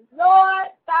the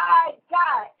Lord thy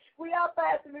God. We also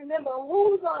have to remember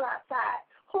who's on our side.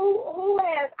 Who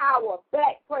has our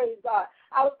back, praise God.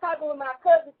 I was talking with my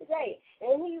cousin today,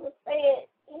 and he was saying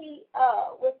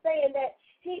that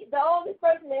the only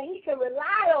person that he can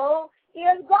rely on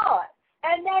is God.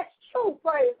 And that's true,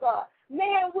 praise God.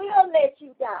 Man will let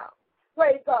you down,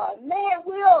 praise God. Man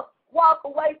will walk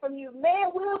away from you.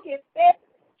 Man will get fed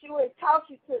you and toss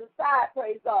you to the side,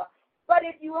 praise God. But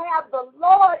if you have the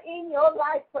Lord in your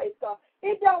life, praise God,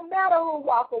 it don't matter who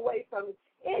walk away from you.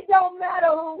 It don't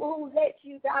matter who lets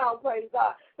you down, praise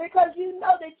God, because you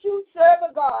know that you serve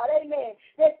a God, amen,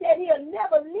 that said He'll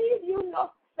never leave you nor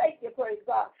forsake you, praise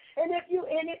God. And if you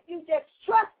just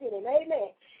trust in Him,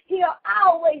 amen, He'll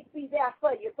always be there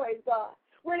for you, praise God,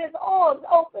 with His arms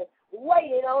open,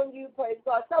 waiting on you, praise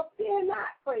God. So fear not,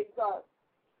 praise God.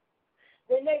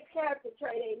 The next character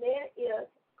trait, amen, is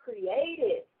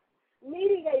creative,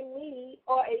 meeting a need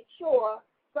or a chore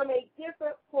from a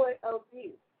different point of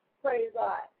view. Praise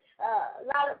God. A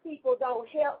lot of people don't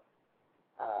help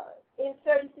in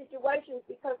certain situations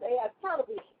because they have tunnel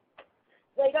vision.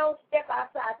 They don't step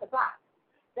outside the box.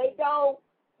 They don't,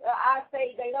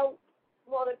 they don't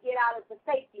want to get out of the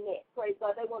safety net, praise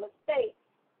God. They want to stay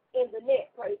in the net,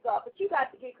 praise God. But you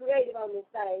got to get creative on this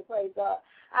thing, praise God.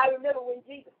 I remember when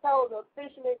Jesus told the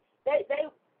fishermen, they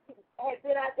had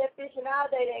been out there fishing all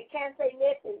day, they can't say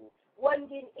nothing,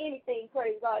 wasn't getting anything,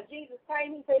 praise God. Jesus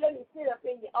came, He said, let me sit up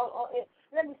in your,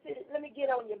 let me get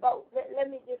on your boat. Let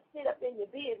me just sit up in your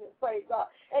business, praise God.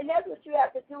 And that's what you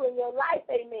have to do in your life,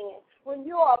 amen. When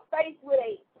you are faced with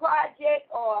a project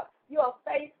or you are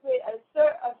faced with a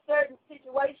certain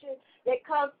situation that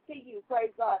comes to you,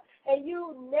 praise God, and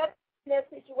you never been in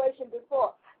that situation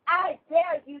before,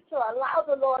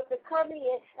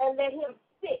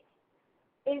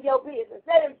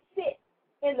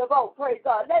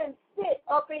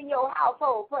 in your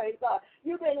household, praise God.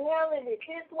 You've been handling it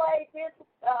this way,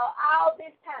 all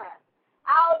this time.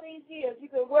 All these years,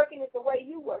 you've been working it the way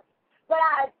you work. But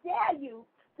I dare you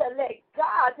to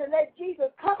let Jesus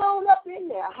come on up in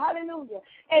there, hallelujah,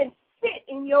 and sit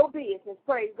in your business,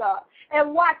 praise God,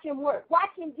 and watch him work. Watch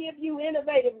him give you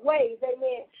innovative ways,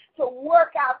 amen, to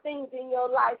work out things in your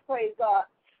life, praise God.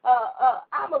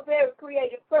 I'm a very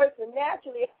creative person,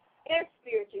 naturally and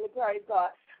spiritually, praise God.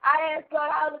 I ask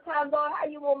God all the time, Lord, how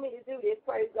you want me to do this,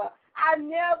 praise God. I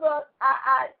never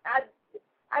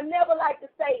like to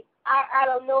say, I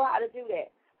don't know how to do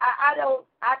that.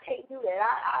 I can't do that.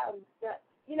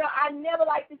 I never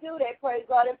like to do that, praise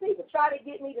God. And people try to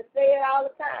get me to say it all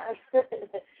the time.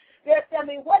 They'll tell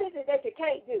me, what is it that you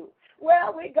can't do?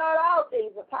 Well, with God, all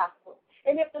things are possible.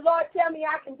 And if the Lord tell me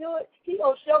I can do it, he's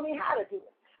going to show me how to do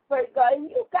it. Praise God. And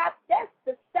that's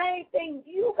the same thing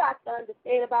you got to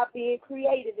understand about being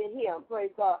creative in him,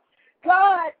 praise God.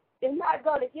 God is not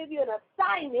going to give you an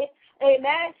assignment,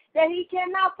 amen, that he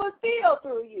cannot fulfill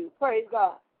through you, praise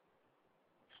God.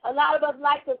 A lot of us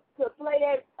like to play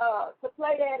that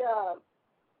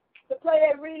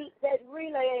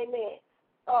relay, amen.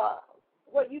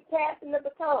 Where you passing the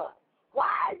baton.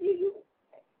 Why do you?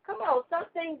 Come on, some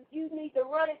things you need to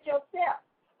run it yourself,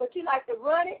 but you like to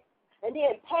run it and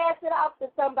then pass it off to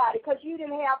somebody because you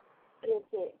didn't have confidence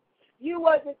in it. You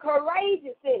wasn't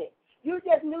courageous in it. You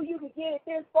just knew you could get it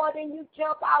this far, then you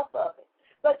jump off of it.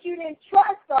 But you didn't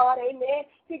trust God, amen,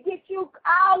 to get you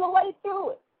all the way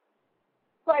through it.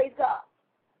 Praise God.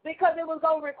 Because it was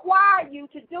going to require you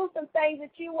to do some things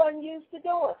that you wasn't used to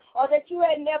doing or that you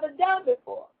had never done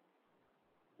before.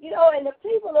 And the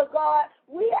people of God,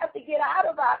 we have to get out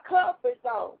of our comfort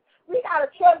zone. We got to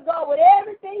trust God with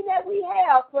everything that we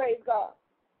have, praise God.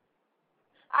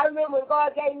 I remember when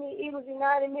God gave me Eagles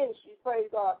United Ministries, praise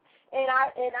God. And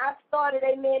I started,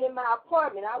 amen, in my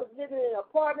apartment. I was living in an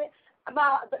apartment.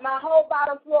 My whole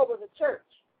bottom floor was a church.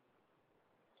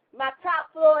 My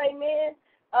top floor, amen,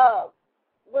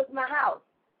 was my house,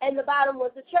 and the bottom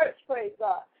was the church, praise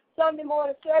God. Sunday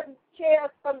morning service, chairs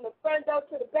from the front door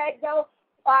to the back door.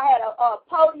 I had a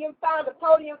podium, found a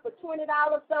podium for $20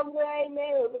 somewhere,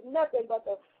 amen. It was nothing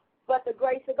but the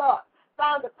grace of God.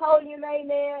 Found a podium,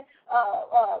 amen.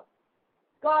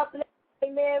 God bless,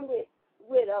 amen,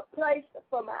 with a place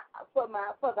for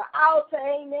the altar,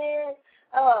 amen.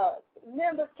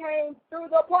 Members came through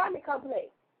the apartment complex.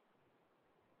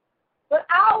 But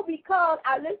all because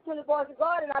I listened to the voice of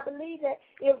God, and I believe that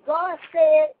if God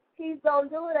said he's going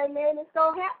to do it, amen, it's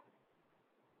going to happen.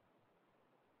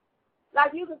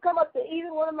 Like you can come up to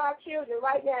either one of my children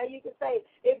right now, and you can say,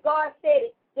 if God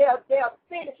said it, they'll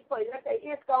finish it for you. They say,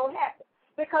 it's going to happen.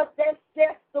 Because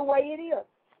that's the way it is.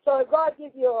 So if God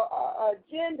gives you an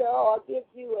agenda or gives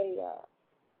you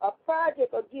a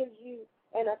project or gives you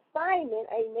an assignment,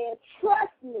 amen,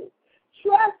 trust me.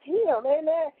 Trust him,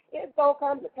 amen. It's going to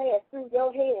come to pass through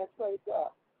your hands, praise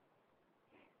God.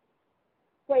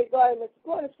 Praise God. And the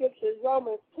supporting scripture is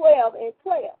Romans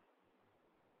 12:12.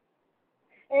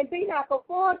 And be not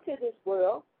conformed to this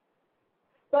world,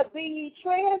 but be ye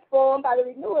transformed by the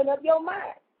renewing of your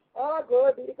mind. Oh,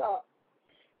 glory be to God.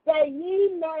 That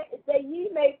ye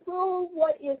may prove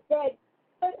what is that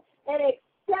good and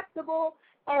acceptable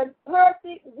and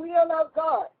perfect will of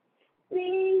God.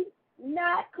 Be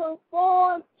not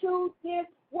conformed to this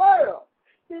world.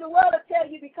 See, the world will tell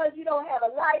you because you don't have a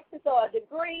license or a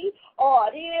degree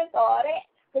or this or that,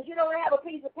 because you don't have a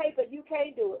piece of paper, you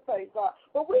can't do it, praise God.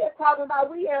 But we are talking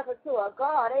about we answer to a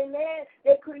God, amen,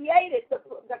 that created the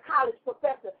college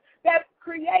professor, that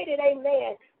created,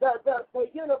 amen, the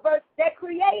universe, that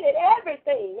created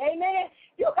everything, amen.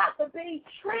 You got to be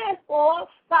transformed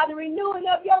by the renewing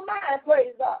of your mind,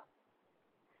 praise God.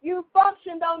 You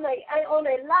functioned on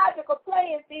a logical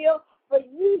playing field for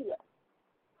years.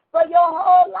 For your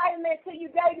whole life, until you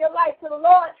gave your life to the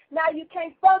Lord, now you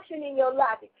can't function in your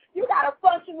logic. You got to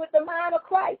function with the mind of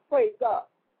Christ, praise God.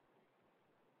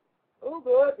 Oh,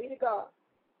 glory be to God.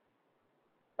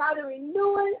 By the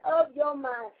renewing of your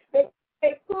mind, they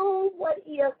prove what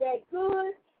is that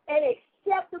good and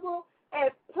acceptable and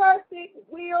perfect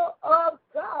will of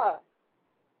God.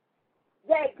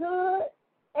 That good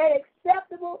and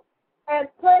acceptable and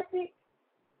perfect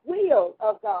will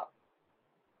of God.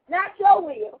 Not your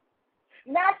will,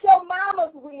 not your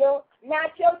mama's will,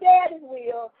 not your daddy's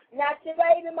will, not your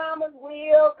baby mama's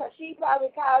will, because she probably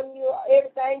calling you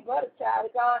everything but a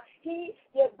child of God.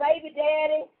 Your baby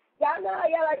daddy, y'all know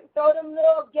y'all like to throw them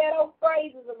little ghetto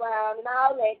phrases around and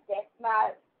all that. That's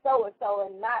my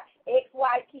so-and-so, and my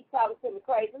ex-wife keeps talking to me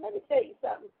crazy. Let me tell you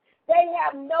something. They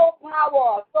have no power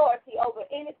or authority over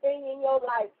anything in your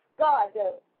life. God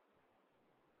does.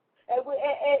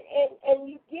 And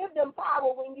you give them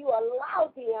power when you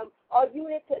allow them or you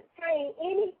entertain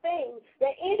anything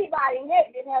that anybody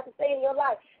negative has to say in your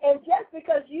life. And just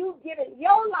because you've given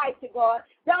your life to God,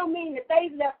 don't mean that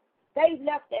they've left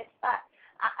that spot.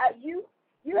 You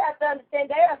have to understand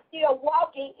they are still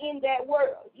walking in that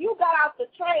world. You got off the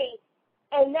train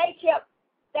and they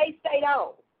stayed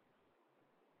on.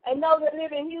 And those that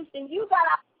live in Houston, you got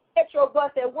off the metro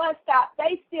bus at one stop,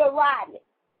 they still riding it.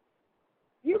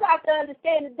 You got to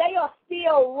understand that they are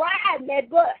still riding that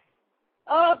bus.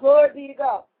 Oh, glory be to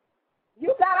God.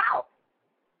 You got out.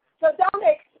 So don't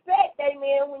expect,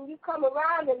 amen, when you come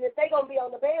around them that they're going to be on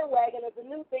the bandwagon of the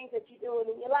new things that you're doing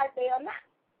in your life. They are not.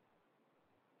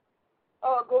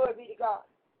 Oh, glory be to God.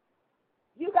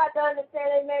 You got to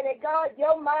understand, amen, that God,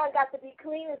 your mind got to be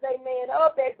clean as, amen,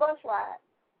 of that bus ride.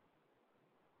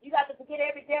 You got to forget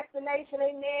every destination,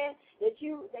 amen, that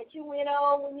you went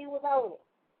on when you was on it.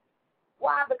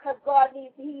 Why? Because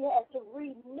He has to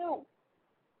renew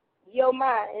your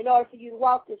mind in order for you to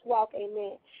walk this walk,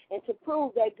 amen, and to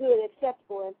prove that good,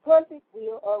 acceptable, and perfect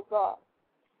will of God.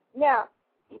 Now,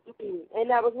 and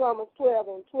that was Romans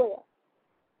 12:12.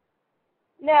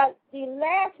 Now, the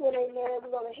last one, amen,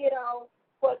 we're going to hit on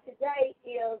for today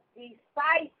is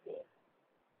decisive.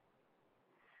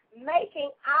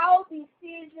 Making our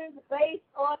decisions based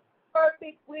on the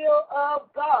perfect will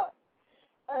of God.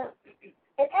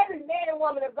 And every man and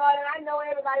woman of God, and I know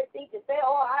everybody thinks that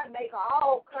I make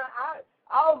all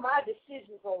my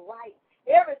decisions are right.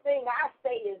 Everything I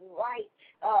say is right,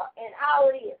 and all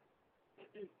it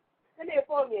is. Let me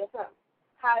inform you of something.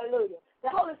 Hallelujah. The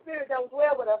Holy Spirit don't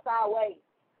dwell with us our ways.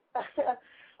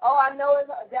 I know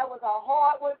that was a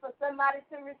hard one for somebody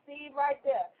to receive right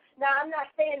there. Now, I'm not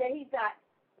saying that He's not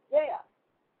there.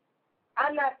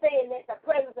 I'm not saying that the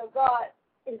presence of God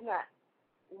is not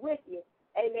with you.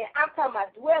 Amen. I'm talking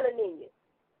about dwelling in you.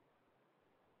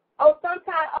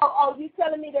 Sometimes, you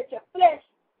telling me that your flesh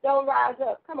don't rise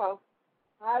up. Come on.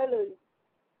 Hallelujah.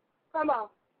 Come on.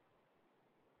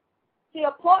 See,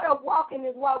 a part of walking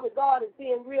this walk with God is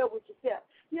being real with yourself.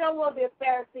 You don't want to be a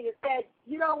Pharisee or Sadducee.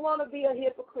 You don't want to be a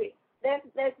hypocrite. Let's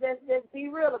be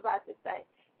real about this thing.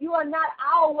 You are not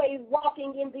always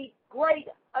walking in the great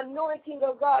anointing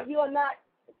of God. You are not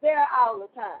there all the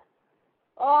time.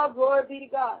 Oh, glory be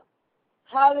to God.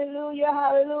 Hallelujah,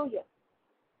 hallelujah.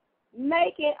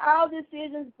 Making our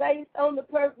decisions based on the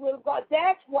perfect will of God.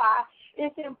 That's why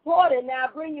it's important. Now,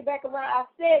 I'll bring you back around. I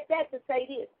said that to say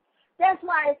this. That's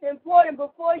why it's important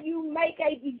before you make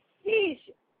a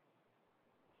decision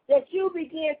that you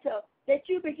begin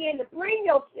to bring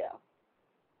yourself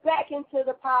back into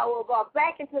the power of God,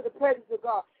 back into the presence of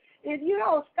God. If you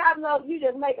don't stop long, you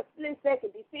just make a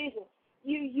split-second decision,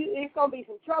 it's going to be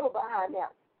some trouble behind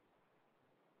that.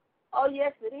 Oh,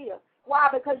 yes, it is. Why?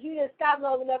 Because you didn't stop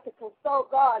long enough to consult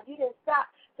God. You didn't stop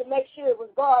to make sure it was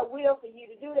God's will for you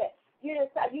to do that. You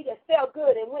didn't stop. You just felt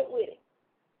good and went with it.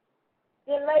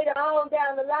 Then later on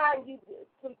down the line,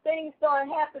 some things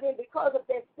started happening because of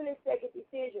that split-second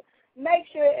decision. Make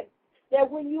sure that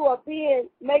when you are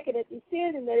making a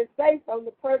decision that is based on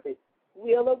the perfect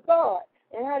will of God.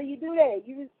 And how do you do that?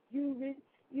 You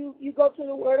go to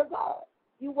the Word of God.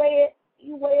 You weigh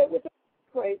it with the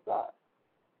praise God.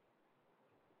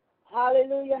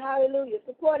 Hallelujah, hallelujah.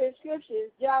 Supporting scripture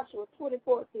is Joshua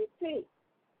 24:15.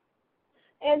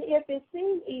 And if it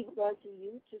seem evil unto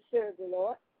you to serve the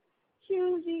Lord,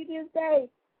 choose ye this day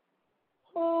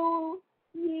who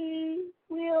ye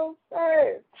will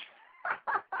serve.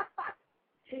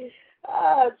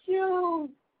 Choose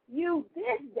you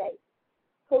this day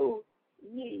who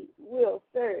ye will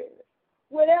serve.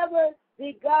 Whatever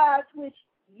the gods which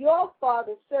your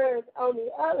father served on the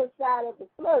other side of the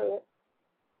flood,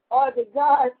 or the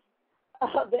gods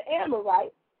of the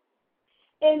Amorites,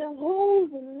 in whose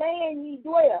land ye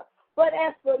dwell. But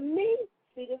as for me,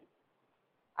 see this,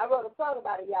 I wrote a song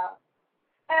about it, y'all.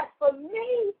 As for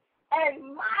me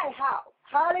and my house,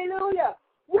 hallelujah,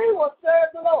 we will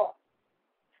serve the Lord.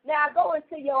 Now, I go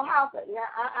into your house. Now,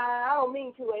 I don't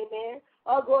mean to, amen.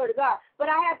 Oh, glory to God. But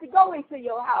I have to go into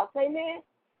your house, amen.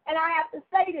 And I have to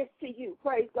say this to you,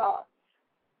 praise God.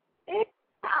 In your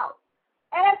house.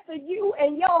 As for you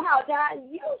and your house, now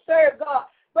you serve God,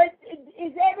 but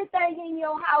is everything in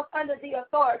your house under the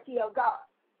authority of God?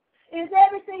 Is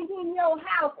everything in your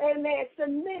house, amen,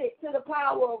 submitted to the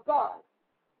power of God?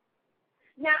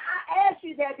 Now, I ask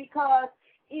you that because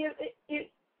if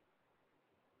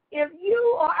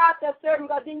you are out there serving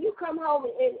God, then you come home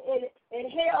and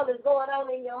hell is going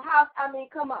on in your house. I mean,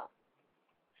 come on.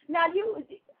 Now,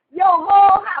 your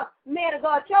whole house, man of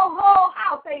God, your whole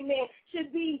house, amen,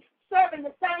 should be serving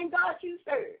the same God you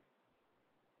serve.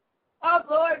 Oh,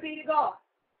 glory be to God.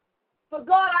 For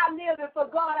God I live and for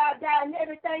God I die, and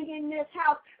everything in this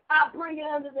house, I bring it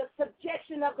under the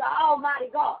subjection of the Almighty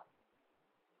God,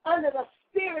 under the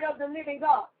Spirit of the living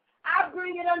God. I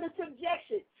bring it under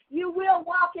subjection. You will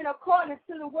walk in accordance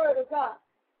to the word of God.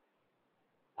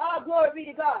 Oh, glory be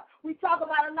to God. We talk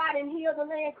about a lot in Heal the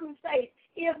Land Crusade.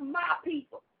 If my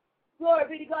people, glory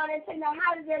be to God, and say, now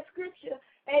how does that scripture,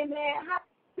 amen, how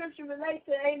does scripture relate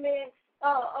to, amen,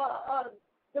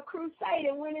 the crusade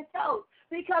and winning souls?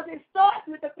 Because it starts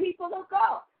with the people of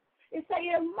God. It says,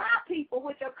 if my people,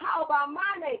 which are called by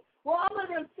my name, will humble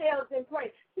themselves and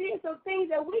pray. See, some things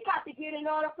that we got to get in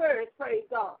order first, praise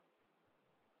God.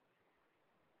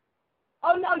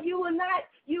 Oh, no, you will not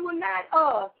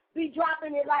be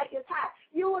dropping it like it's hot.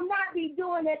 You will not be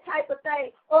doing that type of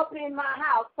thing up in my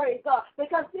house, praise God,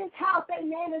 because this house,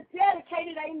 amen, is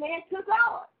dedicated, amen, to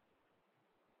God.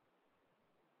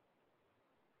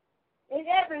 And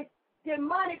every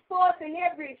demonic force and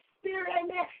every spirit,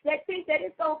 amen, that thinks that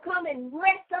it's going to come and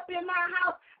rest up in my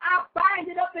house, I bind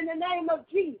it up in the name of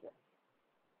Jesus.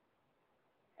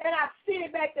 And I send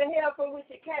it back to hell from which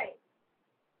it came.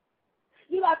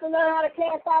 You have to learn how to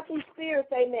cast out these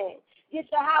spirits, amen.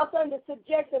 Get your house under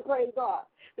subjection, praise God.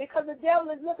 Because the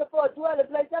devil is looking for a dwelling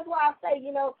place. That's why I say,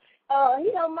 he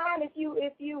don't mind if you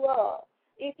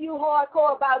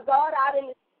hardcore about God out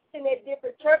in the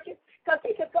different churches. Because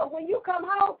he could go, when you come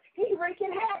home, he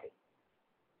wreaking havoc.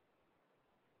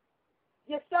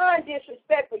 Your son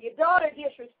disrespectful, your daughter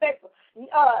disrespectful.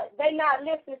 They not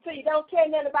listening to you. Don't care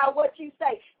nothing about what you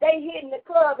say. They hit in the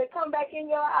club and come back in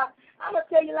your house. I'm going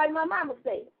to tell you like my mama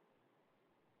said.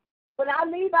 When I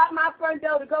leave out my front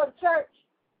door to go to church,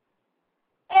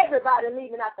 everybody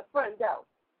leaving out the front door.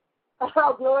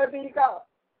 Oh, glory be to God.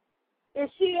 If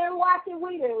she didn't watch it,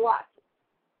 we didn't watch it.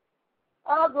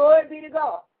 Oh, glory be to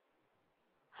God.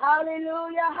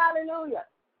 Hallelujah, hallelujah.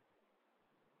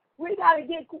 We got to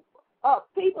get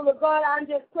people of God. I'm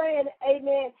just praying,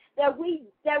 amen, that we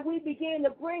begin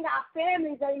to bring our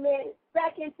families, amen,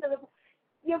 back into the.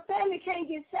 Your family can't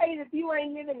get saved if you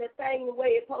ain't living the thing the way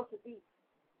it's supposed to be.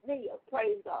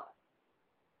 Praise God.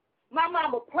 My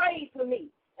mama prayed for me,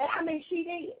 and I mean she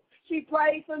did. She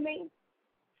prayed for me.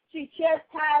 She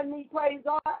chastised me, praise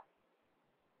God.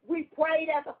 We prayed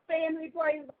as a family,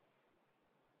 praise God.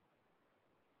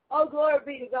 Oh, glory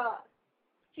be to God.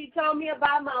 She told me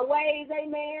about my ways,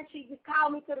 amen. She just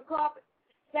called me to the carpet.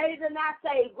 Saved or not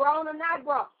saved, grown or not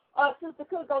grown. Sister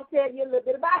Cook gonna tell you a little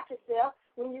bit about yourself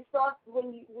when you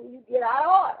get out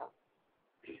of order.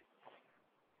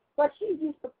 But she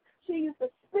used to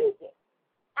speak it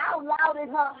out loud in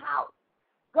her house.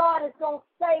 God is gonna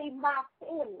save my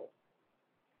family.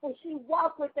 And she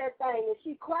walked with that thing, and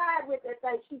she cried with that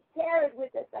thing, she carried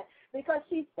with that thing, because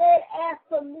she said, as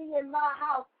for me and my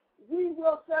house, we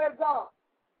will serve God.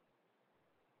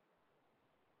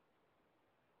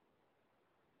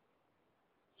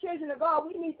 Children of God,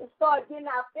 we need to start getting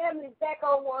our families back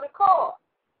on one accord.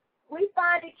 We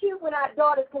find it cute when our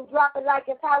daughters can drop it like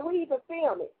it's how we even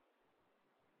film it.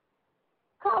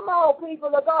 Come on,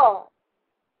 people of God.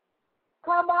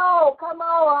 Come on,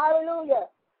 hallelujah.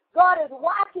 God is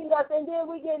watching us, and then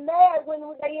we get mad when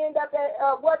they end up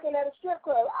working at a strip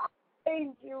club. I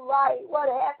praise you, right? What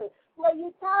happened? Well,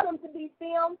 you taught them to be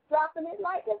filmed, dropping it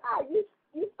like it's how you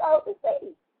sold the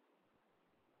seed.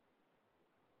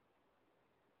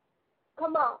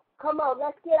 Come on,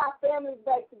 let's get our families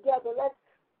back together.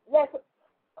 Let's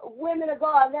women of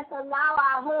God, let's allow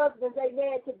our husbands,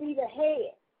 amen, to be the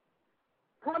head.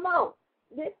 Come on,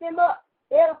 lift them up,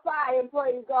 edify and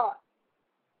praise God.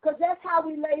 Because that's how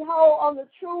we lay hold on the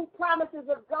true promises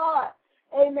of God.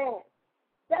 Amen.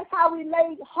 That's how we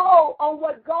lay hold on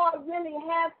what God really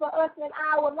has for us in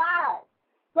our lives.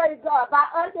 Praise God. By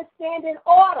understanding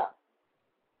order.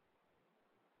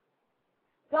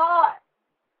 God.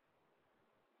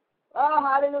 Oh,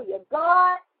 hallelujah.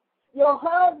 God, your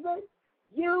husband,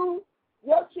 you,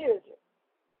 your children.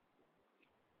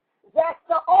 That's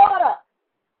the order.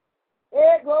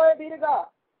 Hey, glory be to God.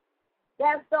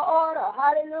 That's the order.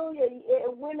 Hallelujah.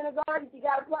 Women of God, if you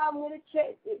got a problem with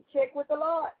it, check with the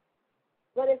Lord.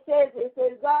 But it says,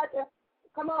 God,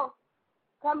 come on.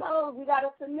 We got to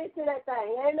submit to that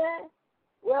thing. Amen.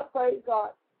 Well, praise God.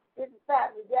 This is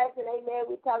Pastor Jackson. Amen.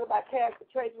 We talk about character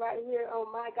traits right here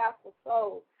on My Gospel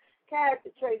Soul.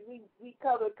 Character traits, we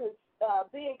cover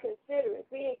being considerate,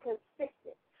 being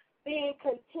consistent, being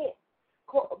content,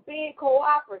 being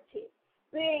cooperative,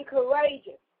 being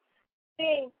courageous,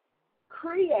 being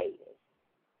creative,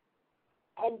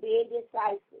 and being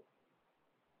decisive.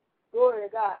 Glory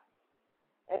to God.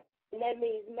 And that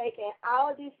means making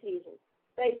our decisions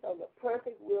based on the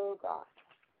perfect will of God.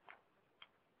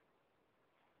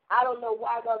 I don't know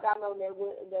why God got me on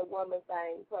that woman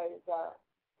thing. Praise God.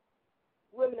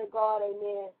 Women of God,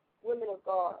 amen. Women of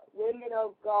God. Women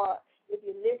of God. If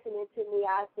you're listening to me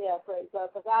out there, praise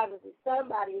God, because obviously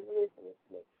somebody is listening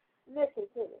to me. Listen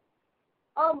to me.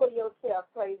 Humble yourself,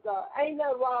 praise God. Ain't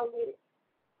nothing wrong with it.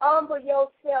 Humble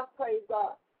yourself, praise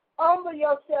God. Humble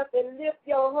yourself and lift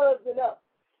your husband up.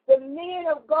 The men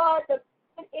of God, the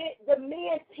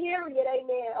men, period,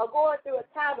 amen, are going through a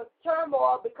time of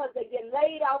turmoil because they get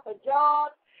laid off of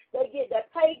jobs. They get their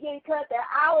pay getting cut, their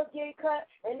hours getting cut,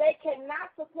 and they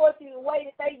cannot support you the way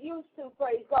that they used to,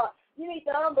 praise God. You need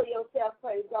to humble yourself,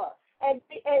 praise God. And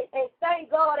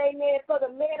thank God, amen, for the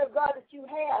men of God that you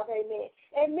have, amen.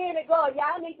 And men of God,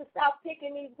 y'all need to stop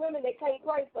picking these women that can't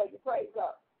pray for you, praise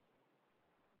God.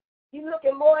 You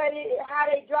looking more at it,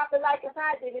 how they drop it like it's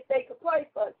hot than if they could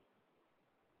pray for you.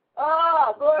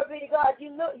 Oh, glory be to God.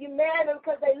 You marry them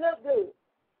because they look good,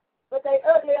 but they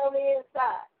ugly on the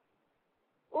inside.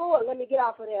 Oh, let me get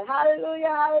off of there. Hallelujah,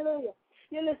 hallelujah.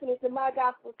 You're listening to My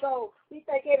Gospel Soul. We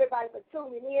thank everybody for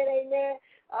tuning in, amen.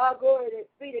 Glory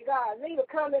be to God. Leave a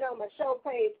comment on my show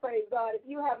page, praise God. If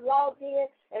you have logged in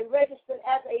and registered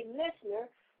as a listener,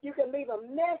 you can leave a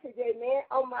message, amen,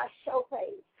 on my show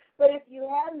page. But if you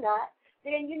have not,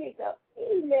 then you need to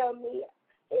email me.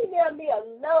 Email me a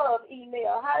love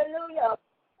email, hallelujah,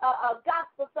 a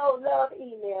Gospel Soul love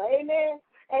email, amen.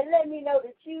 And let me know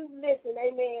that you listen,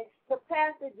 amen, to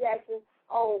Pastor Jackson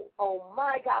on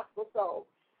My Gospel Soul.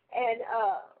 And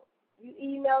you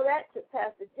email that to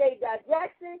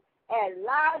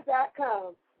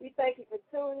pastorj.jackson@live.com. We thank you for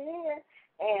tuning in.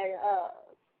 And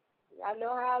I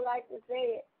know how I like to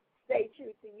say it, stay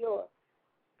true to your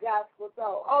Gospel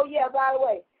Soul. Oh, yeah, by the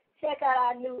way, check out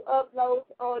our new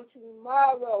uploads on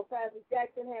tomorrow. Pastor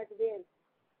Jackson has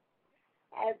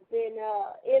been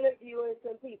interviewing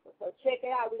some people. So check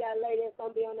it out. We got a lady that's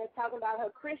going to be on there talking about her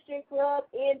Christian club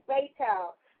in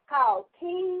Baytown called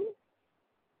King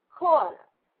Corner.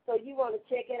 So you want to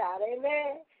check it out.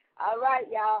 Amen? All right,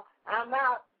 y'all. I'm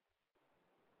out.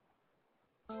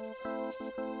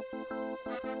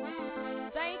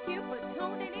 Thank you for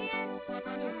tuning in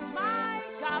to My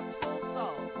Gospel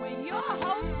Soul with your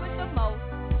host with the most,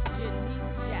 Jennice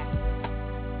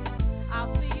Jackson.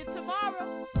 I'll see you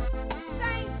tomorrow.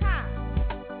 Same time,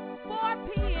 4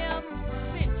 p.m.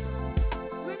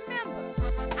 Central. Remember,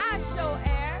 our show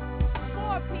airs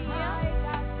 4 p.m.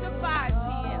 to 5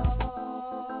 p.m.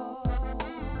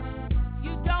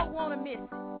 You don't want to miss it.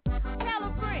 Tell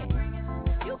a friend.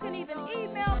 You can even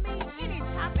email me any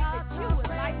topic that you would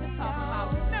like to talk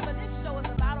about. Remember, this show is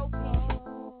about opinion.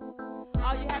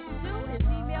 All you have to do is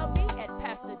email me at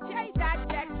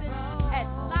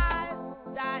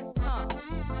pastorj.jackson@live.com.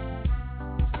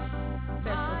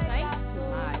 Special thanks to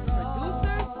my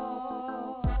producers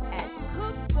at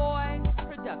Cook Boy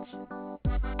Productions.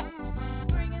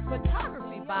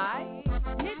 Photography by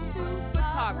Nitsu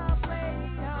Photography.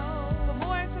 For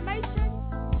more information,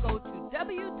 go to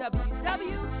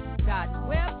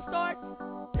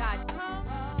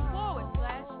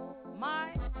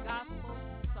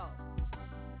www.webstarts.com/mygospelsoul.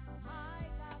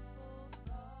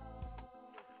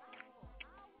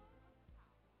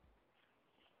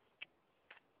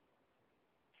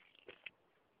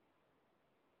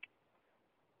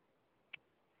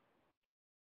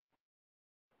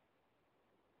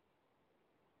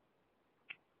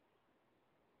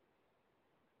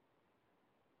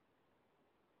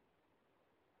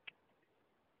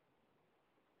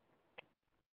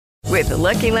 With the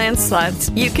Lucky Land Slots,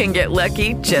 you can get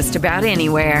lucky just about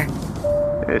anywhere.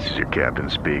 This is your captain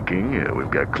speaking.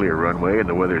 We've got clear runway and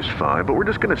the weather's fine, but we're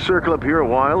just going to circle up here a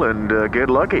while and get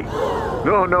lucky.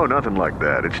 No, nothing like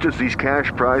that. It's just these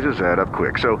cash prizes add up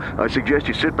quick. So I suggest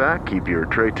you sit back, keep your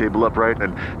tray table upright,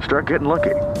 and start getting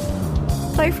lucky.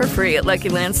 Play for free at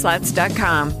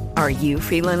LuckyLandSlots.com. Are you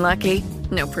feeling lucky?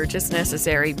 No purchase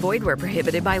necessary. Void where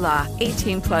prohibited by law.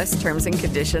 18+ terms and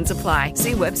conditions apply.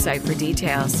 See website for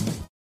details.